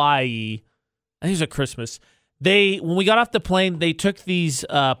Hawaii, I think it was at Christmas. When we got off the plane, they took these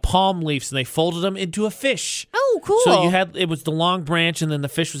palm leaves and they folded them into a fish. Oh, cool. So it was the long branch and then the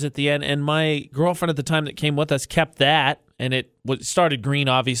fish was at the end. And my girlfriend at the time that came with us kept that. And it started green,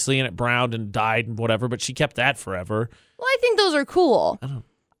 obviously, and it browned and died and whatever. But she kept that forever. Well, I think those are cool.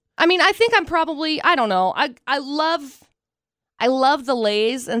 I think I'm probably, I don't know. I love the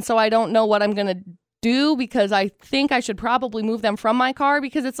leis. And so I don't know what I'm going to do because I think I should probably move them from my car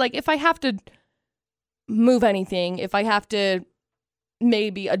because it's like if I have to move anything, if I have to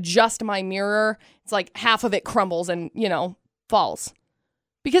maybe adjust my mirror, it's like half of it crumbles and, falls.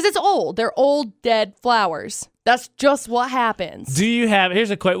 Because it's old. They're old, dead flowers. That's just what happens. Here's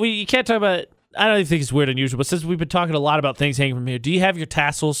a question. You can't talk about, I don't even think it's weird and unusual, but since we've been talking a lot about things hanging from here, do you have your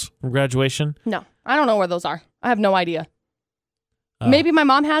tassels from graduation? No. I don't know where those are. I have no idea. Maybe my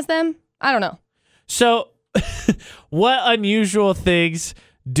mom has them. I don't know. So, what unusual things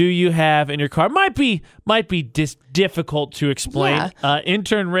do you have in your car? Might be difficult to explain. Yeah.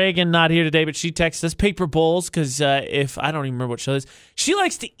 Intern Reagan not here today, but she texts us paper bowls because if I don't even remember what she is, she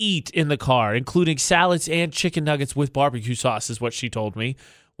likes to eat in the car, including salads and chicken nuggets with barbecue sauce, is what she told me,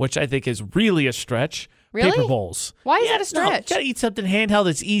 which I think is really a stretch. Really? Paper bowls. Why is that a stretch? No, you gotta eat something handheld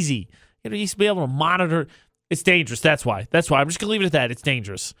that's easy. You used to be able to monitor. It's dangerous. That's why. I'm just gonna leave it at that. It's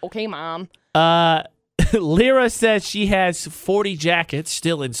dangerous. Okay, Mom. Lyra says she has 40 jackets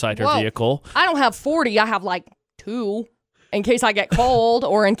still inside her vehicle. I don't have 40. I have like 2 in case I get cold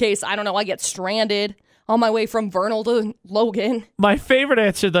or in case, I don't know, I get stranded on my way from Vernal to Logan. My favorite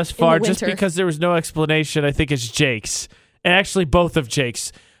answer thus far, just because there was no explanation, I think is Jake's. And actually both of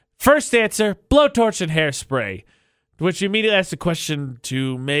Jake's. First answer, blowtorch and hairspray. Which immediately asks the question,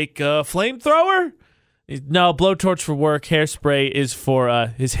 to make a flamethrower? No, blowtorch for work, hairspray is for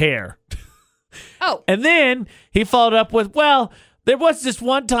his hair. Oh. And then he followed up with, well, there was this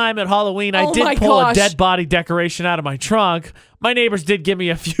one time at Halloween I did pull a dead body decoration out of my trunk. My neighbors did give me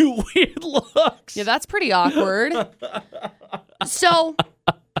a few weird looks. Yeah, that's pretty awkward. So,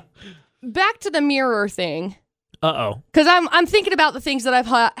 back to the mirror thing. Uh-oh. Because I'm thinking about the things that I've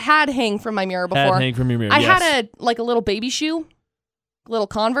had hang from my mirror before. Hang from your mirror, I had a little baby shoe, little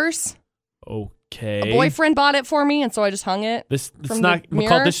Converse. Okay. A boyfriend bought it for me, and so I just hung it. It's not,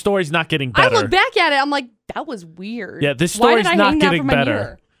 McCall, this story's not getting better. I look back at it, I'm like, that was weird. Yeah, this story's not getting better.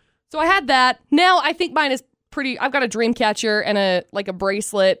 Mirror? So I had that. Now I think mine is pretty. I've got a dream catcher and a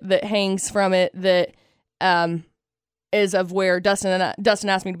bracelet that hangs from it that is of where Dustin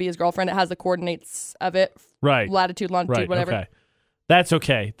asked me to be his girlfriend. It has the coordinates of it. Right. Latitude, longitude, whatever. Okay. That's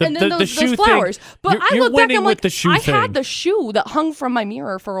okay. And then those shoe flowers. thing, but I you're look back and winning I'm with like, the shoe thing. I had the shoe that hung from my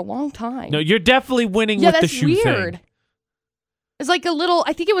mirror for a long time. No, you're definitely winning with the shoe thing. Yeah, that's weird. It's like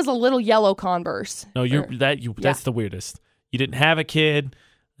I think it was a little yellow Converse. No, that's the weirdest. You didn't have a kid.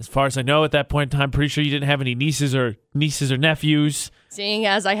 As far as I know at that point in time, pretty sure you didn't have any nieces or nephews. Seeing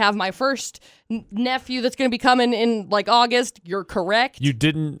as I have my first nephew that's going to be coming in like August, you're correct. You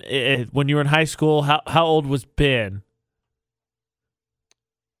didn't, when you were in high school, how old was Ben?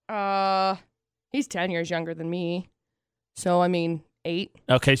 He's 10 years younger than me. So, 8.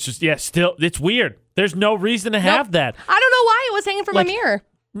 Okay, so still, it's weird. There's no reason to have that. I don't know why it was hanging from my mirror.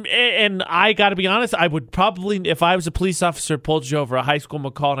 And I got to be honest, I would probably, if I was a police officer, pulled you over a high school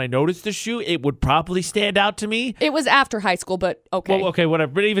McCall, and I noticed the shoe, it would probably stand out to me. It was after high school, but okay. Well, okay,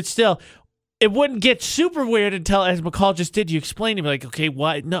 whatever. But even still, it wouldn't get super weird until, as McCall just did, you explain to me, like, okay,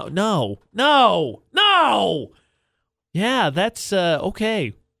 what? No. Yeah, that's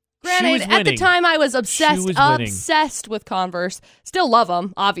okay. Granted, at the time I was obsessed with Converse. Still love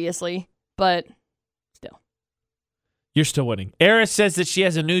them, obviously, but still. You're still winning. Eris says that she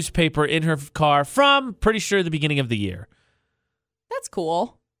has a newspaper in her car from, pretty sure, the beginning of the year. That's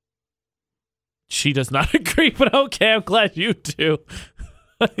cool. She does not agree, but okay, I'm glad you do.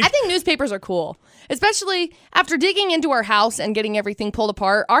 I think newspapers are cool, especially after digging into our house and getting everything pulled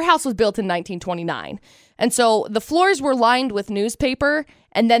apart. Our house was built in 1929, and so the floors were lined with newspaper,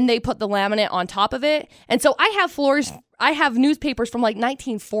 and then they put the laminate on top of it. And so I have newspapers from like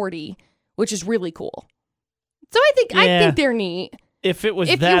 1940, which is really cool. So I think they're neat. If it was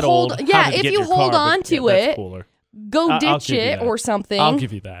if that old, if you hold on to it, cooler. Go ditch it or something. I'll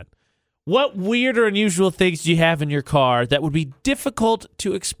give you that. What weird or unusual things do you have in your car that would be difficult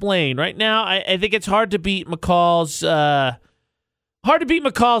to explain? Right now, I think it's hard to beat McCall's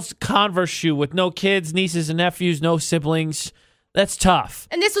Converse shoe with no kids, nieces and nephews, no siblings. That's tough.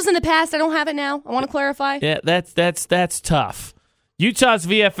 And this was in the past. I don't have it now. I want to clarify. Yeah, that's tough. Utah's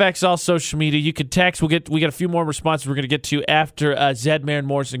VFX, all social media. You can text. We got a few more responses we're going to get to after Zedmare and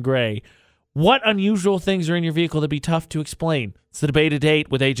Morrison Gray. What unusual things are in your vehicle that'd be tough to explain? It's the debate at 8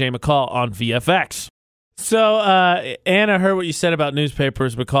 with AJ McCall on VFX. So, Anna heard what you said about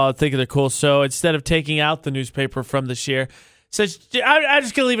newspapers, McCall. I think they're cool. So instead of taking out the newspaper from this year, says, I'm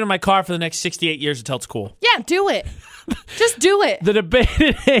just going to leave it in my car for the next 68 years until it's cool. Yeah, do it. Just do it. The debate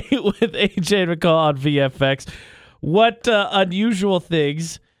at 8 with AJ McCall on VFX. What unusual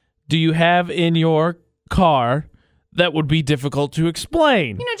things do you have in your car that would be difficult to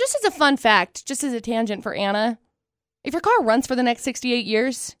explain? You know, just as a fun fact, just as a tangent for Anna, if your car runs for the next 68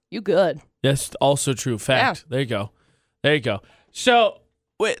 years, you good. That's also true. Fact. Yeah. There you go. So,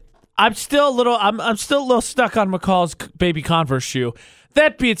 I'm still a little stuck on McCall's baby Converse shoe.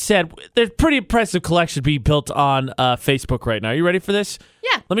 That being said, there's a pretty impressive collection being built on Facebook right now. Are you ready for this?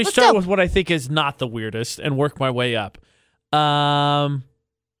 Yeah. Let me start with what I think is not the weirdest and work my way up.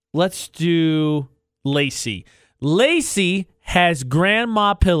 Let's do Lacey. Lacey has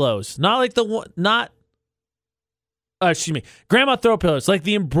grandma pillows, grandma throw pillows, like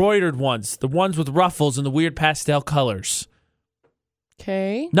the embroidered ones, the ones with ruffles and the weird pastel colors.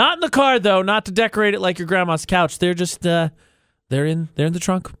 Okay. Not in the car though, not to decorate it like your grandma's couch. They're just they're in the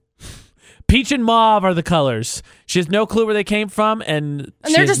trunk. Peach and mauve are the colors. She has no clue where they came from, and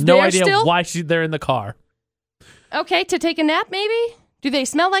she has no idea why they're in the car. Okay, to take a nap maybe? Do they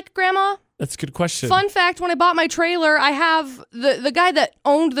smell like grandma? That's a good question. Fun fact, when I bought my trailer, I have the guy that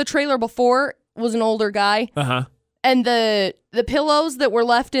owned the trailer before was an older guy. Uh-huh. And the pillows that were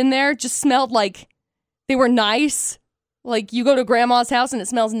left in there just smelled like they were nice. Like you go to grandma's house and it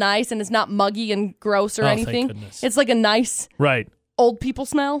smells nice and it's not muggy and gross or anything. Thank goodness. It's like a nice old people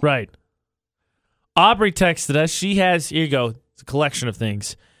smell. Right. Aubrey texted us. She has, here you go, it's a collection of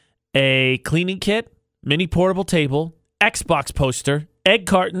things. A cleaning kit, mini portable table, Xbox poster, egg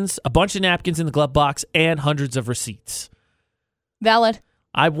cartons, a bunch of napkins in the glove box, and hundreds of receipts. Valid.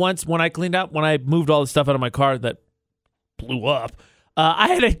 When I moved all the stuff out of my car that blew up, I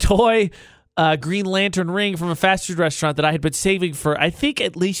had a toy Green Lantern ring from a fast food restaurant that I had been saving for, I think,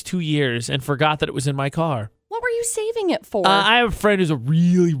 at least 2 years and forgot that it was in my car. What were you saving it for? I have a friend who's a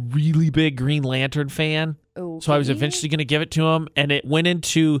really, really big Green Lantern fan. Okay. So I was eventually going to give it to him, and it went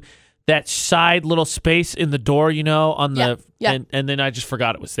into that side little space in the door, on the... Yeah. And then I just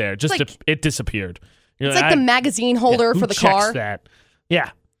forgot it was there. It disappeared. It's like the magazine holder for the car. Who checks that? Yeah.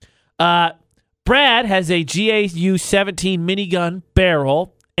 Brad has a GAU 17 minigun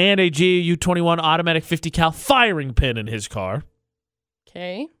barrel and a GAU 21 automatic 50 cal firing pin in his car.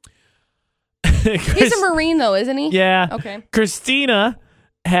 Okay. He's a Marine, though, isn't he? Yeah. Okay. Christina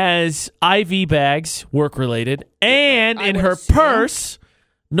has IV bags, work-related, and in her purse,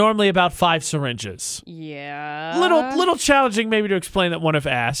 normally about 5 syringes. Yeah. Little challenging maybe to explain that one if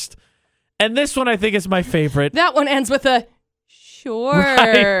asked. And this one I think is my favorite. That one ends with a sure.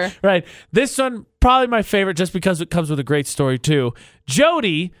 Right. This one, probably my favorite just because it comes with a great story, too.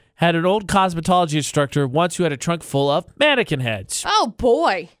 Jody had an old cosmetology instructor once who had a trunk full of mannequin heads. Oh,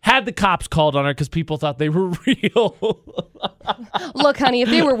 boy. Had the cops called on her because people thought they were real. Look, honey, if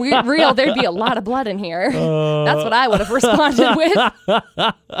they were real, there'd be a lot of blood in here. That's what I would have responded with.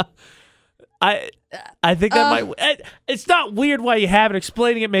 I think that might... It's not weird why you have it.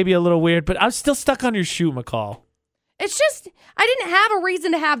 Explaining it may be a little weird, but I'm still stuck on your shoe, McCall. It's just I didn't have a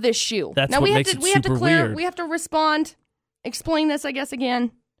reason to have this shoe. That's now what we makes have to it we have to super clear weird. we have to respond. Explain this, I guess,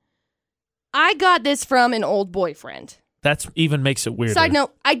 again. I got this from an old boyfriend. That's even makes it weirder. Side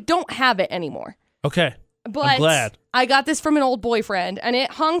note, I don't have it anymore. Okay. But I'm glad. I got this from an old boyfriend, and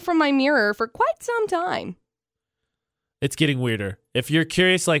it hung from my mirror for quite some time. It's getting weirder. If you're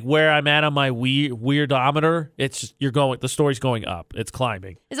curious, like where I'm at on my weirdometer, the story's going up. It's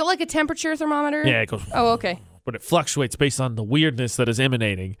climbing. Is it like a temperature thermometer? Yeah, it goes. Oh, okay. But it fluctuates based on the weirdness that is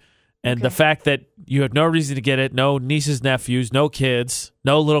emanating. And Okay. the fact that you have no reason to get it, no nieces, nephews, no kids,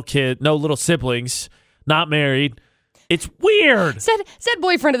 no little siblings, not married. It's weird. Said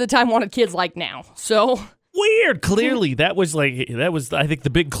boyfriend at the time wanted kids like now. So Weird. Clearly, that was I think the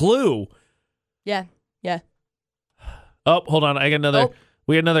big clue. yeah. Oh, hold on. I got another. Oh.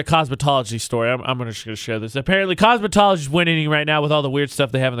 We got another cosmetology story. I'm going to share this. Apparently, cosmetology is winning right now with all the weird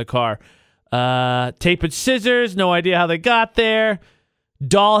stuff they have in the car. Tape and scissors. No idea how they got there.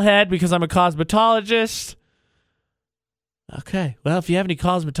 Doll head because I'm a cosmetologist. Okay. Well, if you have any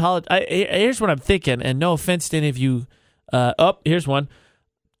cosmetology, here's what I'm thinking. And no offense to any of you. Here's one.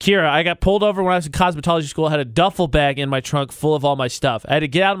 Kira, I got pulled over when I was in cosmetology school. I had a duffel bag in my trunk full of all my stuff. I had to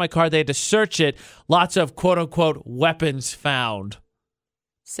get out of my car. They had to search it. Lots of quote-unquote weapons found.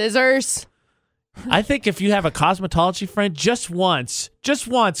 Scissors. I think if you have a cosmetology friend, just once,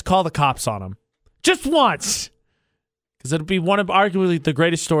 call the cops on them. Just once. Because it'll be one of arguably the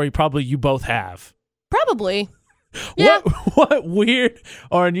greatest story probably you both have. Probably. Yeah. What weird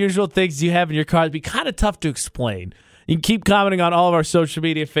or unusual things do you have in your car? It'd be kind of tough to explain. You can keep commenting on all of our social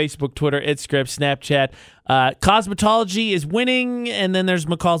media, Facebook, Twitter, Instagram, Snapchat. Cosmetology is winning, and then there's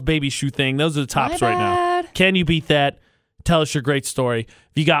McCall's baby shoe thing. Those are the tops right now. bad. Can you beat that? Tell us your great story.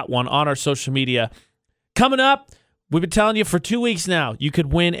 If you got one on our social media. Coming up, we've been telling you for 2 weeks now, you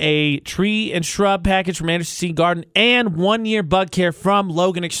could win a tree and shrub package from Anderson Seed Garden and 1 year bug care from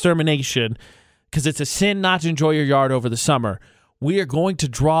Logan Extermination because it's a sin not to enjoy your yard over the summer. We are going to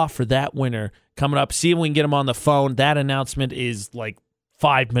draw for that winner coming up. See if we can get them on the phone. That announcement is like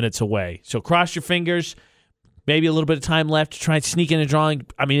 5 minutes away. So cross your fingers. Maybe a little bit of time left to try and sneak in a drawing.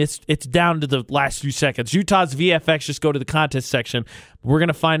 I mean, it's down to the last few seconds. Utah's VFX, just go to the contest section. We're going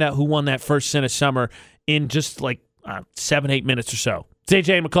to find out who won that first sin of summer in just like 7-8 minutes or so. It's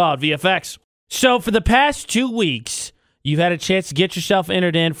AJ and McCall at VFX. So for the past 2 weeks, you've had a chance to get yourself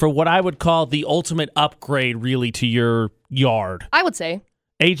entered in for what I would call the ultimate upgrade, really, to your yard. I would say.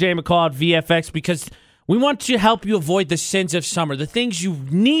 AJ McCall at VFX, because we want to help you avoid the sins of summer, the things you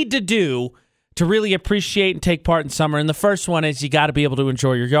need to do to really appreciate and take part in summer. And the first one is you got to be able to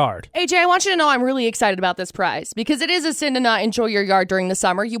enjoy your yard. AJ, I want you to know I'm really excited about this prize because it is a sin to not enjoy your yard during the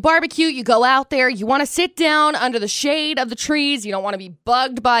summer. You barbecue, you go out there, you want to sit down under the shade of the trees. You don't want to be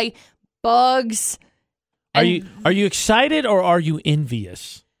bugged by bugs. Are you excited or are you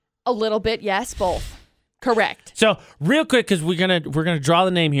envious? A little bit, yes, both. Correct. So real quick, because we're gonna draw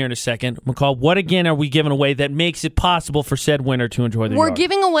the name here in a second. McCall, what again are we giving away that makes it possible for said winner to enjoy their We're yard?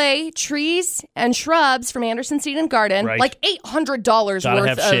 giving away trees and shrubs from Anderson Seed and Garden, Right. like $800 Gotta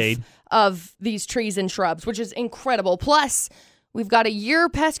worth have shade. of these trees and shrubs, which is incredible. Plus, we've got a year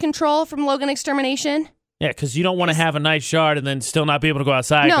pest control from Logan Extermination. Yeah, because you don't want to have a nice yard and then still not be able to go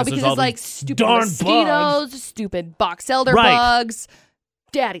outside. No, there's because all it's like these stupid darn mosquitoes, bugs. stupid box elder Right. bugs,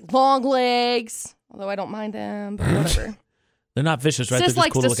 daddy long legs. Although I don't mind them, but whatever. They're not vicious, right? Sis They're just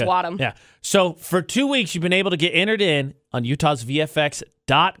likes cool to look at. swat 'em. Yeah. So for 2 weeks, you've been able to get entered in on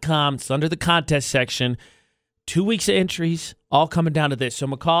utahsvfx.com. It's under the contest section. 2 weeks of entries, all coming down to this. So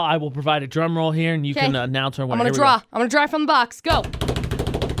McCall, I will provide a drum roll here, and you can announce our winner. I'm going Here to we draw. go. I'm going to draw from the box. Go.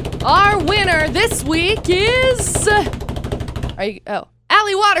 Our winner this week is...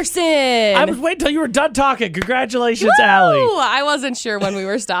 Allie Watterson. I was waiting till you were done talking. Congratulations, Allie. Woo! I wasn't sure when we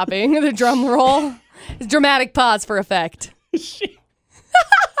were stopping the drum roll. It's dramatic pause for effect.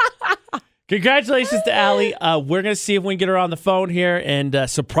 Congratulations to Allie. We're going to see if we can get her on the phone here and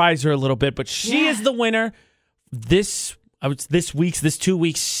surprise her a little bit. But she is the winner this 2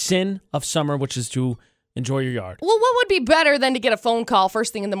 weeks sin of summer, which is to enjoy your yard. Well, what would be better than to get a phone call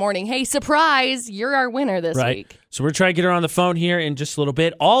first thing in the morning? Hey, surprise, you're our winner this week. So we're trying to get her on the phone here in just a little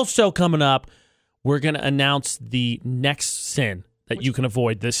bit. Also coming up, we're going to announce the next sin that you can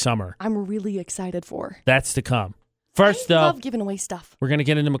avoid this summer. I'm really excited for. That's to come. First, though, love giving away stuff. we're going to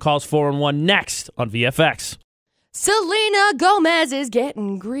get into McCall's 4-1 next on VFX. Selena Gomez is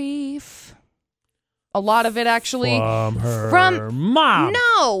getting grief. A lot of it, actually. From her mom.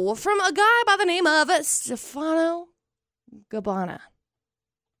 No, from a guy by the name of Stefano Gabbana.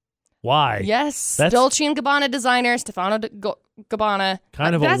 Why? Yes, That's Dolce & Gabbana designer Stefano Gabbana.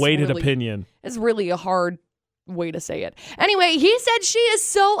 kind of a That's weighted really- opinion. It's really a hard way to say it. Anyway, he said she is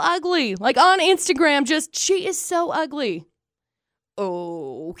so ugly. Like on Instagram, she is so ugly.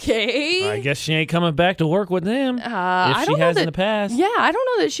 Okay. I guess she ain't coming back to work with him if I she don't know has that, in the past. Yeah, I don't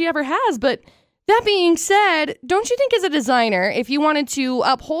know that she ever has, but that being said, don't you think as a designer, if you wanted to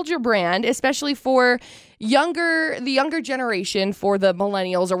uphold your brand, especially for the younger generation, for the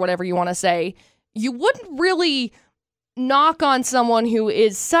millennials or whatever you want to say, you wouldn't really knock on someone who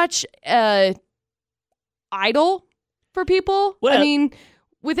is such a idol for people? Well, I mean,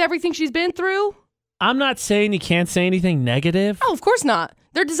 with everything she's been through? I'm not saying you can't say anything negative. Oh, of course not.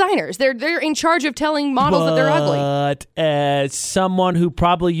 They're designers. They're in charge of telling models that they're ugly. But as someone who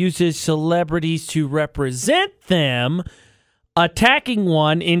probably uses celebrities to represent them, attacking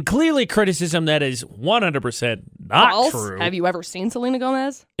one in clearly criticism that is 100% not False. true Have you ever seen Selena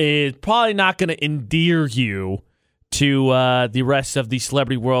Gomez? is probably not going to endear you to the rest of the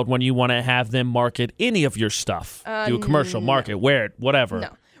celebrity world when you want to have them market any of your stuff. Do a commercial, market, wear it, whatever. No.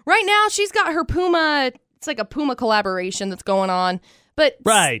 Right now, she's got her Puma. It's like a Puma collaboration that's going on. But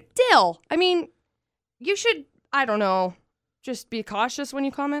still, I mean, you should, I don't know, just be cautious when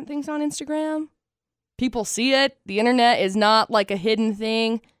you comment things on Instagram. People see it. The internet is not like a hidden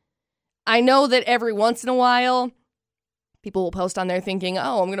thing. I know that every once in a while, people will post on there thinking,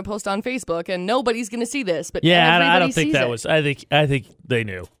 oh, I'm going to post on Facebook and nobody's going to see this. But yeah, I don't think that it. was. I think they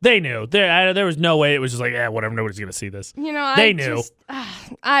knew. They knew. There was no way it was just like, yeah, whatever. Nobody's going to see this. You know, they knew.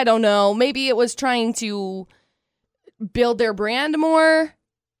 I don't know. Maybe it was trying to build their brand more.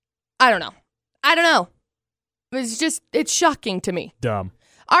 I don't know. It's shocking to me. Dumb.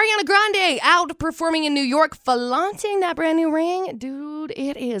 Ariana Grande outperforming in New York, flaunting that brand new ring. Dude,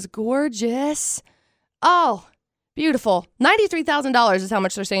 it is gorgeous. Oh, beautiful. $93,000 is how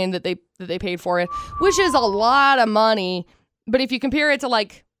much they're saying that they paid for it, which is a lot of money. But if you compare it to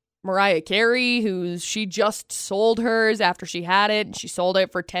like Mariah Carey, she just sold hers after she had it, and she sold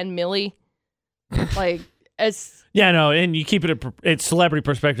it for $10 million. Like, as yeah, no, and you keep it it's celebrity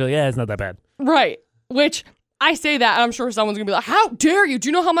perspective. Yeah, it's not that bad. Right. Which I say that, and I'm sure someone's gonna be like, "How dare you? Do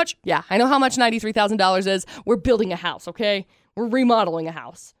you know how much?" Yeah, I know how much $93,000 is. We're building a house, okay? We're remodeling a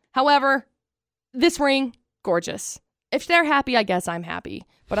house. However, this ring, gorgeous. If they're happy, I guess I'm happy,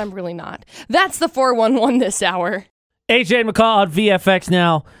 but I'm really not. That's the 411 this hour. AJ and McCall at VFX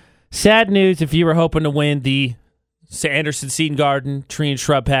now. Sad news if you were hoping to win the Anderson Seed and Garden tree and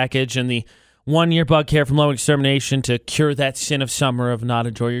shrub package and the 1-year bug care from Low Extermination to cure that sin of summer of not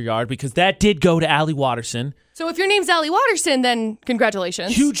enjoy your yard, because that did go to Allie Watterson. So if your name's Allie Watterson, then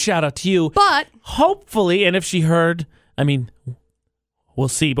congratulations. Huge shout out to you. But hopefully, and if she heard, I mean, we'll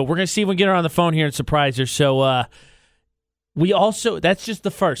see. But we're going to see if we can get her on the phone here and surprise her. So we also, that's just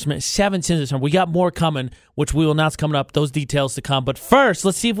the first. 7 sins of summer. We got more coming, which we will announce coming up. Those details to come. But first,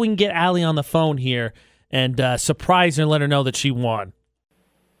 let's see if we can get Allie on the phone here and surprise her and let her know that she won.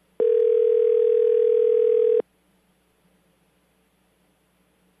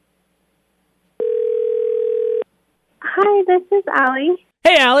 Hi, this is Allie.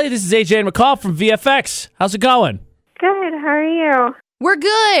 Hey, Allie, this is AJ and McCall from VFX. How's it going? Good, how are you? We're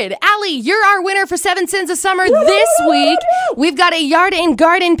good. Allie, you're our winner for 7 Sins of Summer this week. We've got a yard and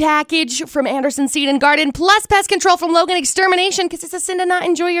garden package from Anderson Seed and Garden, plus pest control from Logan Extermination, because it's a sin to not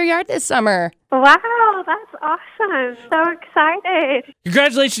enjoy your yard this summer. Wow, that's awesome. So excited.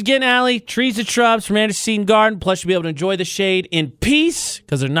 Congratulations again, Allie. Trees and shrubs from Anderson Seed and Garden, plus you'll be able to enjoy the shade in peace,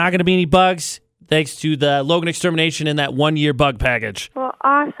 because there's not going to be any bugs, thanks to the Logan Extermination and that 1-year bug package. Well,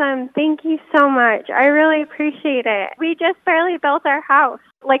 awesome. Thank you so much. I really appreciate it. We just barely built our house.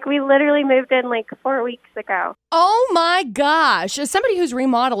 Like, we literally moved in 4 weeks ago. Oh my gosh. As somebody who's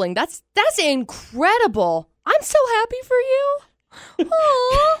remodeling, that's incredible. I'm so happy for you.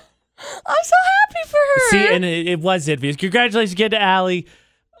 Aww. I'm so happy for her. See, and it was envious. Congratulations again to Allie.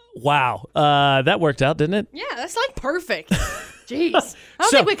 Wow. That worked out, didn't it? Yeah, that's perfect. Jeez. I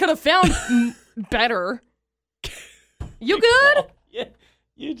don't think we could have found better. You good? Yeah,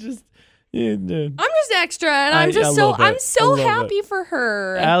 you just... I'm just extra, and I'm so happy for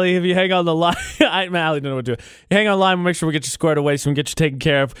her. Allie, if you hang on the line... Allie don't know what to do. You hang on the line, we'll make sure we get you squared away so we can get you taken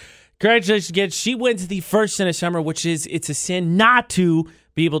care of. Congratulations again. She wins the first sin of summer, which is it's a sin not to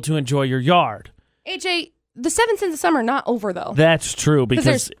be able to enjoy your yard. AJ, the 7 sins of summer are not over, though. That's true, because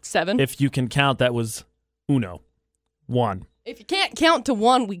there's 7. If you can count, that was uno. 1. If you can't count to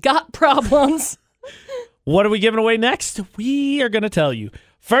 1, we got problems. What are we giving away next? We are going to tell you.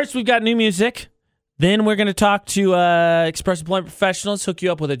 First, we've got new music. Then we're going to talk to Express Employment Professionals, hook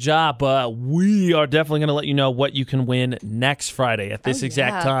you up with a job. We are definitely going to let you know what you can win next Friday at this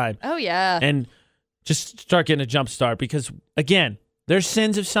exact time. Oh, yeah. And just start getting a jump start because, again, there's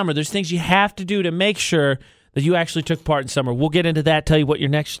sins of summer. There's things you have to do to make sure that you actually took part in summer. We'll get into that, tell you what your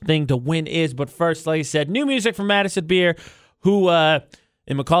next thing to win is. But first, like I said, new music from Madison Beer, who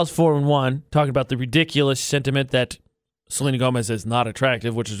in McCall's 4-1, talking about the ridiculous sentiment that Selena Gomez is not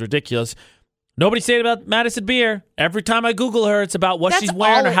attractive, which is ridiculous. Nobody say it about Madison Beer. Every time I Google her, it's about what she's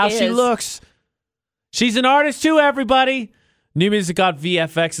wearing or how she looks. She's an artist too, everybody. New music on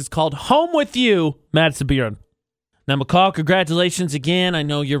VFX. It's called Home With You, Madison Beer. Now, McCall, congratulations again. I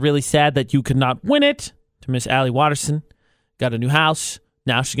know you're really sad that you could not win it. To Miss Allie Watterson. Got a new house.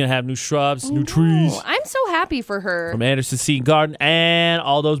 Now she's going to have new shrubs, new trees. I'm so happy for her. From Anderson Seed Garden. And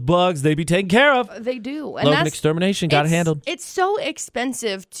all those bugs, they be taken care of. They do. And Logan Extermination got it handled. It's so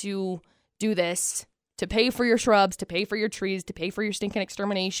expensive to do this, to pay for your shrubs, to pay for your trees, to pay for your stinking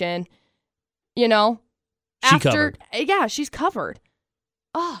extermination. You know? Covered. Yeah, she's covered.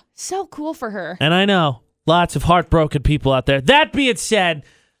 Oh, so cool for her. And I know, lots of heartbroken people out there. That being said,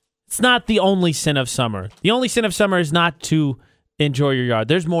 it's not the only sin of summer. The only sin of summer is not to enjoy your yard.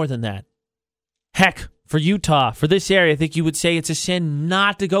 There's more than that. Heck, for Utah, for this area, I think you would say it's a sin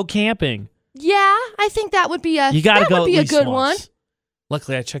not to go camping. Yeah, I think that would be a you gotta go would be at a least good once. one.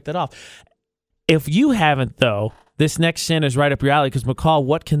 Luckily, I checked that off. If you haven't, though, this next sin is right up your alley because, McCall,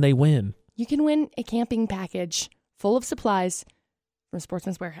 what can they win? You can win a camping package full of supplies from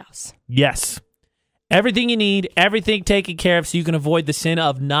Sportsman's Warehouse. Yes. Everything you need, everything taken care of so you can avoid the sin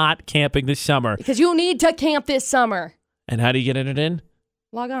of not camping this summer. Because you need to camp this summer. And how do you get it in?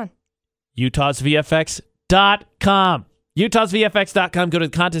 Log on. UtahsVFX.com. UtahsVFX.com. Go to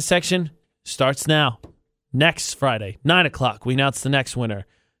the contest section. Starts now. Next Friday, 9 o'clock, we announce the next winner.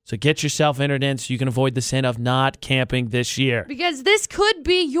 So get yourself entered in so you can avoid the sin of not camping this year. Because this could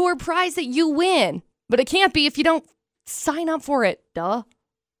be your prize that you win. But it can't be if you don't sign up for it. Duh.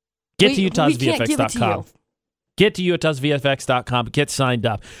 Get to UtahsVFX.com. Get to UtahsVFX.com. Get signed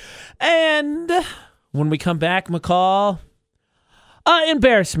up. And when we come back, McCall,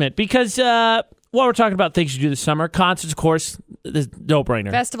 embarrassment. Because while we're talking about things you do this summer, concerts, of course, is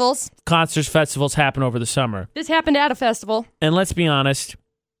no-brainer. Festivals. Concerts, festivals happen over the summer. This happened at a festival. And let's be honest,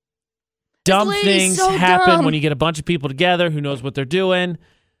 dumb things so happen dumb. when you get a bunch of people together who knows what they're doing.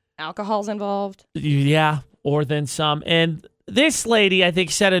 Alcohol's involved. Yeah, or then some. And this lady, I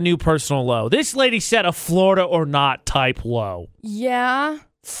think, set a new personal low. This lady set a Florida or not type low. Yeah.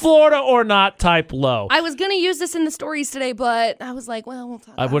 Florida or not type low. I was going to use this in the stories today, but I was like, well, we'll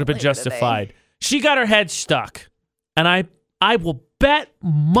talk about it I would have been later justified. today. She got her head stuck. And I will bet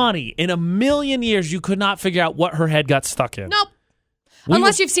money in a million years you could not figure out what her head got stuck in. Nope.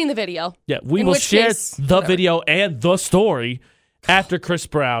 Unless you've seen the video. Yeah, we In will which share case, the whatever. video and the story after Chris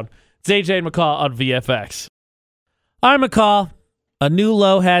Brown. It's AJ and McCall on VFX. All right, McCall. A new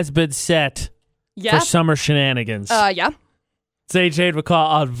low has been set Yeah. for summer shenanigans. Yeah. It's AJ and McCall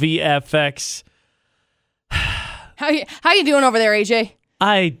on VFX. How you doing over there, AJ?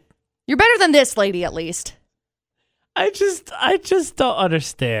 You're better than this lady, at least. I just don't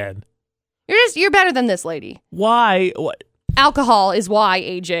understand. You're better than this lady. Why? What? Alcohol is why,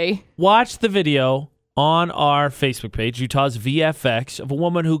 AJ. Watch the video on our Facebook page, Utah's VFX, of a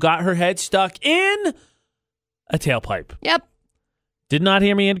woman who got her head stuck in a tailpipe. Yep. Did not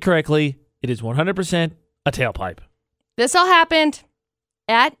hear me incorrectly. It is 100% a tailpipe. This all happened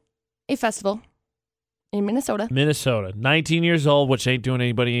at a festival in Minnesota. Minnesota. 19 years old, which ain't doing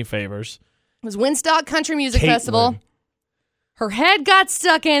anybody any favors. It was Woodstock Country Music Caitlin. Festival. Her head got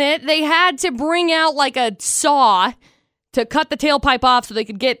stuck in it. They had to bring out like a saw to cut the tailpipe off so they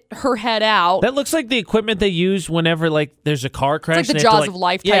could get her head out. That looks like the equipment they use whenever like there's a car crash. It's like and the they have Jaws to, of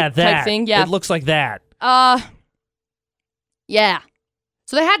Life type type thing. Yeah. It looks like that. Yeah.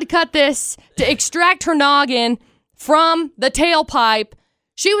 So they had to cut this to extract her noggin from the tailpipe.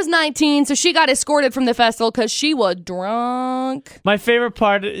 She was 19, so she got escorted from the festival because she was drunk. My favorite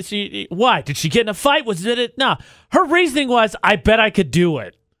part is why? Did she get in a fight? No. Her reasoning was, I bet I could do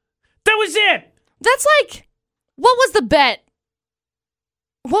it. That was it. That's like, what was the bet?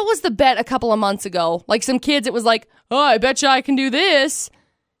 What was the bet a couple of months ago? Like some kids, it was like, oh, I bet you I can do this.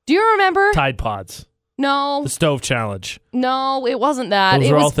 Do you remember? Tide Pods. No. The stove challenge. No, it wasn't that. Those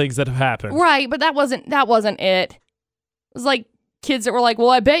it are was, all things that have happened. Right, but that wasn't it. It was like kids that were like,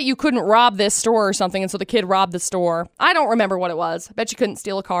 well, I bet you couldn't rob this store or something, and so the kid robbed the store. I don't remember what it was. I bet you couldn't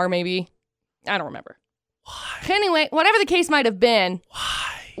steal a car, maybe. I don't remember. Why? Anyway, whatever the case might have been.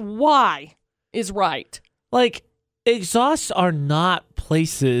 Why is right. Like, exhausts are not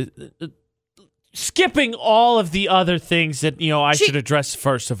places... Skipping all of the other things that, I should address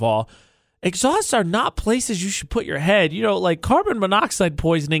first of all. Exhausts are not places you should put your head. Like carbon monoxide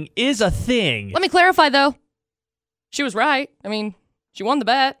poisoning is a thing. Let me clarify, though. She was right. I mean, she won the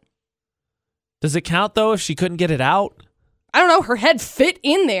bet. Does it count, though, if she couldn't get it out? I don't know. Her head fit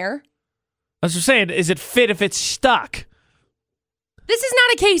in there. That's what I'm saying. Is it fit if it's stuck? This is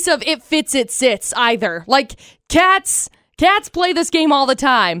not a case of it fits, it sits either. Like cats play this game all the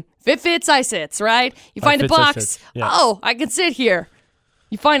time. If it fits, I sits, right? You find a box. Yeah. Oh, I can sit here.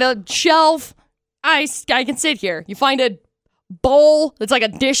 You find a shelf. I can sit here. You find a bowl. It's like a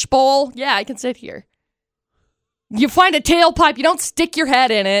dish bowl. Yeah, I can sit here. You find a tailpipe. You don't stick your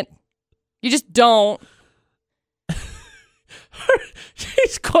head in it. You just don't.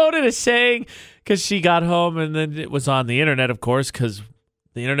 She's quoted as saying, because she got home and then it was on the internet, of course, because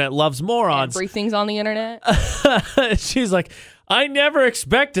the internet loves morons. Everything's on the internet. She's like, I never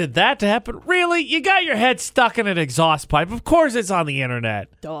expected that to happen. Really? You got your head stuck in an exhaust pipe. Of course it's on the internet.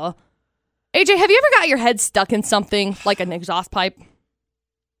 Duh. AJ, have you ever got your head stuck in something like an exhaust pipe?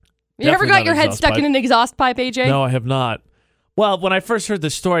 You ever got your head stuck in an exhaust pipe, AJ? No, I have not. Well, when I first heard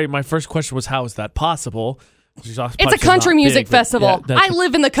this story, my first question was, how is that possible? It's a country music festival. Yeah, I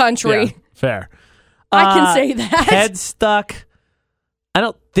live in the country. Yeah, fair. I can say that. Head stuck. I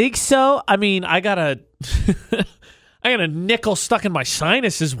don't think so. I mean, I got a nickel stuck in my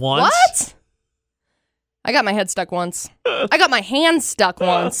sinuses once. What? I got my head stuck once. I got my hand stuck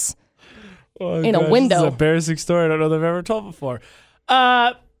once in a window. This is an embarrassing story I don't know that I've ever told before.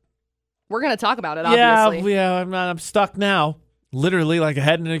 We're going to talk about it, obviously. Yeah, I'm stuck now. Literally like a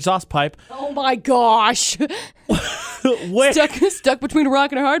head in an exhaust pipe. Oh my gosh. Stuck between a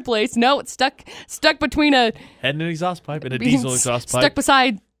rock and a hard place. No, it's stuck between a head and an exhaust pipe and a diesel exhaust pipe. Stuck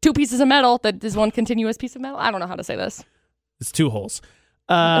beside two pieces of metal that is one continuous piece of metal. I don't know how to say this. It's two holes.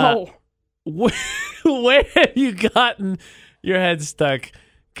 No. Where have you gotten your head stuck?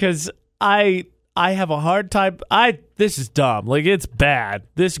 Because I have a hard time. This is dumb. Like, it's bad.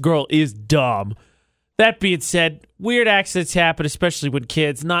 This girl is dumb. That being said, weird accidents happen, especially when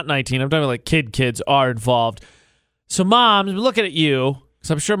kids, not 19, I'm talking like kids are involved. So, Mom, I'm looking at you,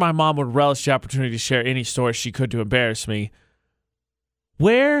 because I'm sure my mom would relish the opportunity to share any story she could to embarrass me.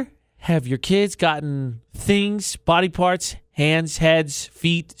 Where have your kids gotten things, body parts, hands, heads,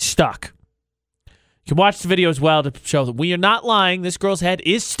 feet stuck? You can watch the video as well to show that we are not lying. This girl's head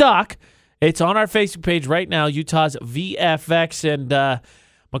is stuck. It's on our Facebook page right now, Utah's VFX, and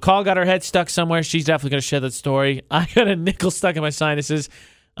McCall got her head stuck somewhere. She's definitely going to share that story. I got a nickel stuck in my sinuses.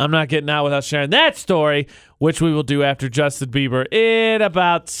 I'm not getting out without sharing that story, which we will do after Justin Bieber in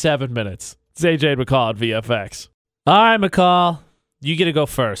about 7 minutes. It's AJ and McCall at VFX. All right, McCall, you get to go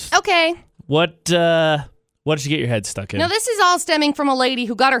first. Okay. What did you get your head stuck in? Now, this is all stemming from a lady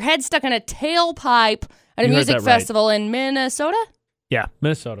who got her head stuck in a tailpipe at a music festival in Minnesota? Yeah,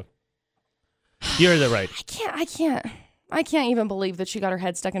 Minnesota. You heard that right. I can't even believe that she got her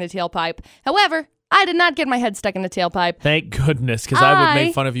head stuck in a tailpipe. However, I did not get my head stuck in a tailpipe. Thank goodness, because I would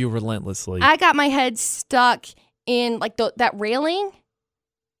make fun of you relentlessly. I got my head stuck in like that railing.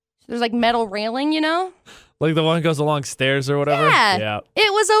 There's like metal railing, you know? Like the one that goes along stairs or whatever? Yeah.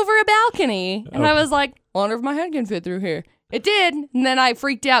 It was over a balcony. And I was like, I wonder if my head can fit through here. It did. And then I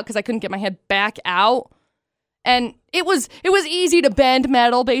freaked out because I couldn't get my head back out. And it was easy to bend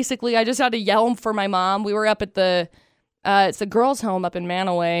metal, basically. I just had to yell for my mom. We were up at it's the girls' home up in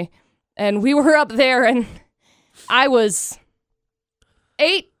Manaway. And we were up there, and I was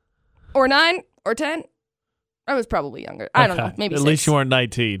 8 or 9 or 10. I was probably younger. I don't know. Maybe At 6. least you weren't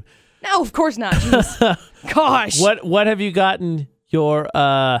 19. No, of course not. Jeez. Gosh. What have you gotten your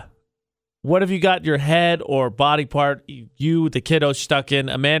head or body part, you, the kiddo, stuck in?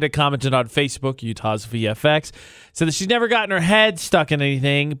 Amanda commented on Facebook, Utah's VFX, said that she's never gotten her head stuck in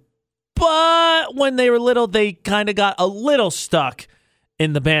anything, but when they were little, they kind of got a little stuck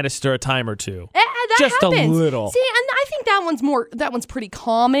in the banister a time or two. That just happens. A little. See, and I think that one's pretty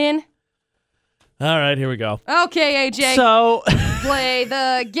common. All right, here we go. Okay, AJ. So, play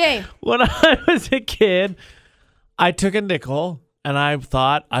the game. When I was a kid, I took a nickel and I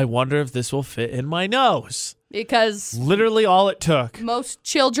thought, I wonder if this will fit in my nose. Because literally all it took. Most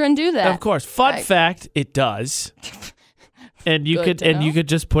children do that. Of course. Fun fact, it does. And you could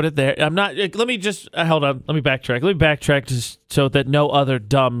just put it there. I'm not. Let me just hold on. Let me backtrack just so that no other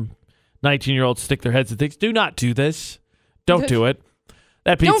dumb 19-year-olds stick their heads in things. Do not do this. Don't do it.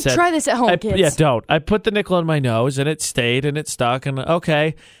 That being said, don't try this at home, kids. Yeah, don't. I put the nickel in my nose and it stayed and it stuck and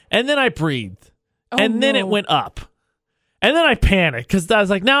okay. And then I breathed. Then it went up. And then I panicked because I was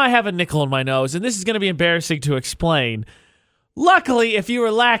like, now I have a nickel in my nose and this is going to be embarrassing to explain. Luckily, if you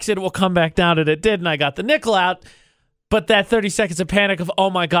relax it will come back down, and it did, and I got the nickel out. But that 30 seconds of panic of, oh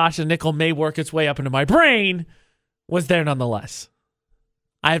my gosh, the nickel may work its way up into my brain was there nonetheless.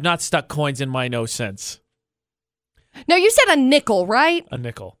 I have not stuck coins in my nose since. Now, you said a nickel, right? A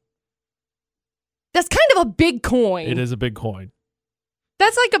nickel. That's kind of a big coin. It is a big coin.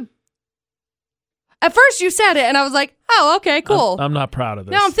 That's like At first you said it, and I was like, oh, okay, cool. I'm not proud of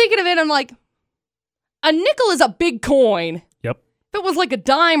this. Now I'm thinking of it, I'm like, a nickel is a big coin. Yep. If it was like a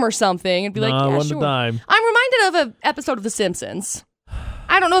dime or something, it'd be like, it yeah, wasn't sure. a dime. I'm reminded of an episode of The Simpsons.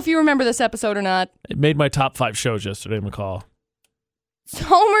 I don't know if you remember this episode or not. It made my top 5 shows yesterday, McCall.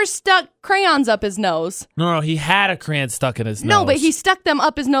 Homer stuck crayons up his nose. No, he had a crayon stuck in his nose. No, but he stuck them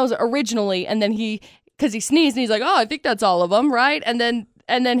up his nose originally, and then because he sneezed, and he's like, oh, I think that's all of them, right? And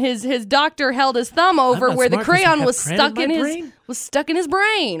then his doctor held his thumb over where the crayon was stuck in his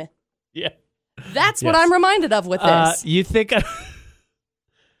brain. Yeah. That's what I'm reminded of with this. You think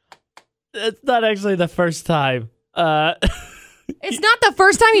it's not actually the first time. It's not the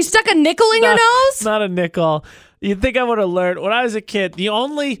first time you stuck a nickel in your nose? Not a nickel. You'd think I would have learned when I was a kid. The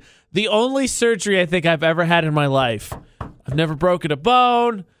only surgery I think I've ever had in my life. I've never broken a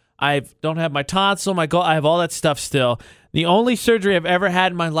bone. I don't have my tonsil, I have all that stuff still. The only surgery I've ever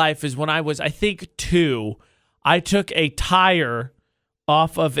had in my life is when I was, I think, 2. I took a tire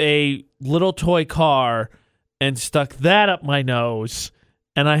off of a little toy car and stuck that up my nose,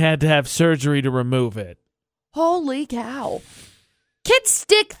 and I had to have surgery to remove it. Holy cow. Kids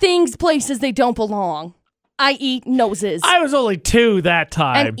stick things places they don't belong, i.e. noses. I was only 2 that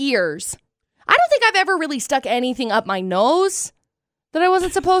time. And ears. I don't think I've ever really stuck anything up my nose that I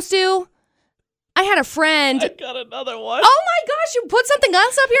wasn't supposed to. I had a friend. I got another one. Oh my gosh, you put something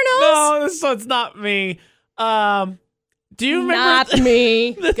else up your nose? No, this one's not me. Do you remember? Not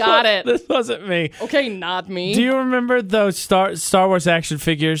me. Got it. This wasn't me. Okay, not me. Do you remember those Star Wars action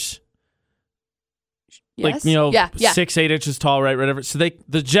figures? Yes. Like, 6, 8 inches tall, right? Whatever. So the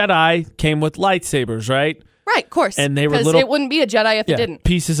Jedi came with lightsabers, right? Right, of course. And they were because little. it wouldn't be a Jedi if it didn't.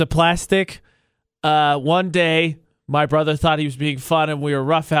 Pieces of plastic. One day, my brother thought he was being fun, and we were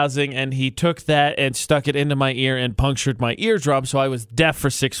roughhousing, and he took that and stuck it into my ear and punctured my eardrum, so I was deaf for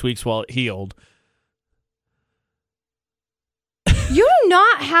 6 weeks while it healed. You do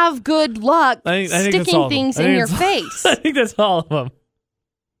not have good luck I think sticking things in your face. I think that's all of them.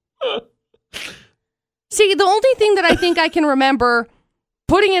 See, the only thing that I think I can remember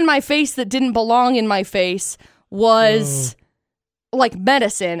putting in my face that didn't belong in my face was like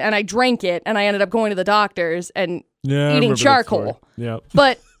medicine, and I drank it, and I ended up going to the doctors and eating charcoal. Yeah.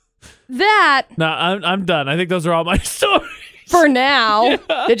 But that... No, I'm done. I think those are all my stories. For now.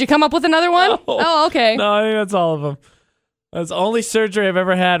 Yeah. Did you come up with another one? No. Oh, okay. No, I think that's all of them. That's the only surgery I've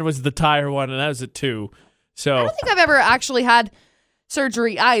ever had was the tire one, and that was at 2. So I don't think I've ever actually had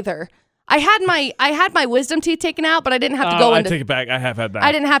surgery either. I had my wisdom teeth taken out, but I didn't have to go into... I take it back. I have had that.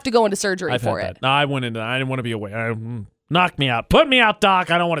 I didn't have to go into surgery I've for had it. that. No, I went into that. I didn't want to be away. Knock me out. Put me out, Doc.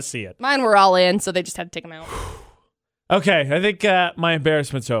 I don't want to see it. Mine were all in, so they just had to take them out. Okay, I think my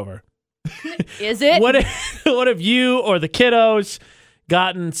embarrassment's over. Is it? What have you or the kiddos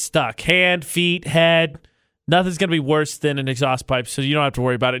gotten stuck? Hand, feet, head. Nothing's going to be worse than an exhaust pipe, so you don't have to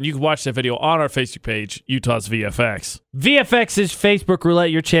worry about it. And you can watch that video on our Facebook page, Utah's VFX. VFX is Facebook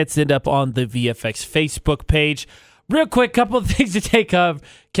Roulette. Your chance to end up on the VFX Facebook page. Real quick, couple of things to take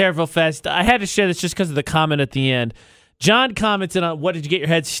care of real fast. I had to share this just because of the comment at the end. John commented on what did you get your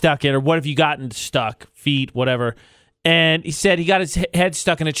head stuck in, or what have you gotten stuck, feet, whatever. And he said he got his head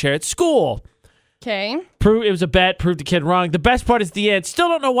stuck in a chair at school. Okay. It was a bet, proved the kid wrong. The best part is the end. Still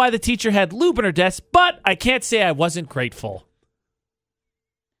don't know why the teacher had lube in her desk, but I can't say I wasn't grateful.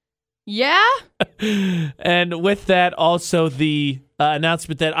 Yeah? And with that, also the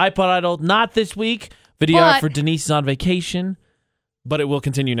announcement that iPod Idol, not this week. Video for Denise is on vacation, but it will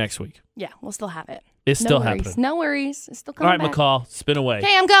continue next week. Yeah, we'll still have it. It's still happening. No worries. It's still All coming right, back. McCall, spin away.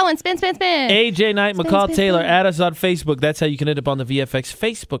 Okay, I'm going. Spin, spin, spin. AJ Knight, Spin, McCall spin, Taylor, spin. add us on Facebook. That's how you can end up on the VFX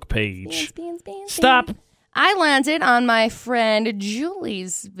Facebook page. Spin, spin, spin, Stop. spin. I landed on my friend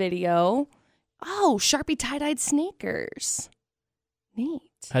Julie's video. Oh, Sharpie tie-dyed sneakers. Neat.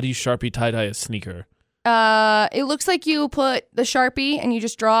 How do you Sharpie tie-dye a sneaker? It looks like you put the Sharpie and you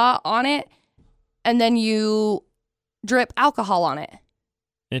just draw on it, and then you drip alcohol on it.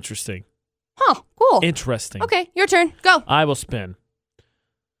 Interesting. Huh, cool. Interesting. Okay, your turn. Go. I will spin.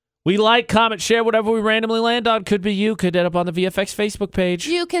 We like, comment, share whatever we randomly land on. Could be you. Could end up on the VFX Facebook page.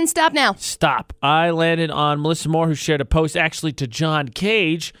 You can stop now. Stop. I landed on Melissa Moore, who shared a post actually to John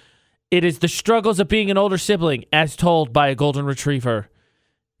Cage. It is the struggles of being an older sibling, as told by a golden retriever.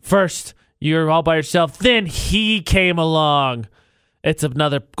 First, you're all by yourself. Then he came along. It's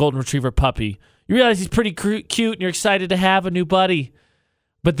another golden retriever puppy. You realize he's pretty cute, and you're excited to have a new buddy.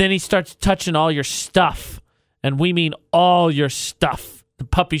 But then he starts touching all your stuff. And we mean all your stuff. The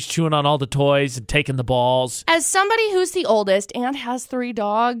puppy's chewing on all the toys and taking the balls. As somebody who's the oldest and has 3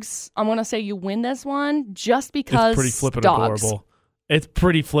 dogs, I'm going to say you win this one just because It's pretty flippin' dogs. adorable. It's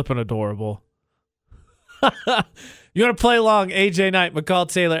pretty flippin' adorable. You want to play along? AJ Knight, McCall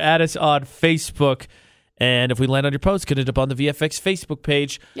Taylor, add us on Facebook. And if we land on your post, get it up on the VFX Facebook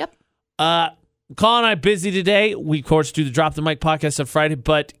page. Yep. McCall and I busy today. We, of course, do the Drop the Mic podcast on Friday,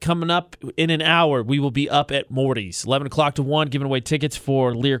 but coming up in an hour, we will be up at Morty's, 11 o'clock to 1, giving away tickets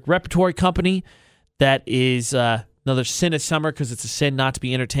for Lyric Repertory Company. That is another sin of summer because it's a sin not to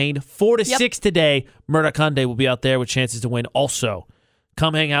be entertained. 4 to 6 today, Murdoch Hyundai will be out there with chances to win also.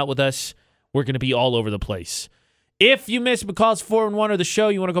 Come hang out with us. We're going to be all over the place. If you missed McCall's 4-in-1 or the show,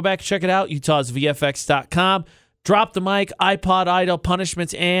 you want to go back and check it out, utahsvfx.com. Drop the Mic, iPod Idol,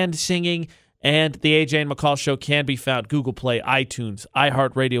 Punishments, and Singing. And the AJ and McCall Show can be found Google Play, iTunes,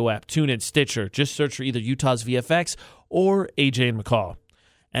 iHeartRadio app, TuneIn, Stitcher. Just search for either Utah's VFX or AJ and McCall.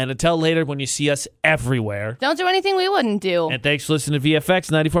 And until later when you see us everywhere. Don't do anything we wouldn't do. And thanks for listening to VFX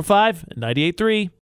 94.5 and 98.3.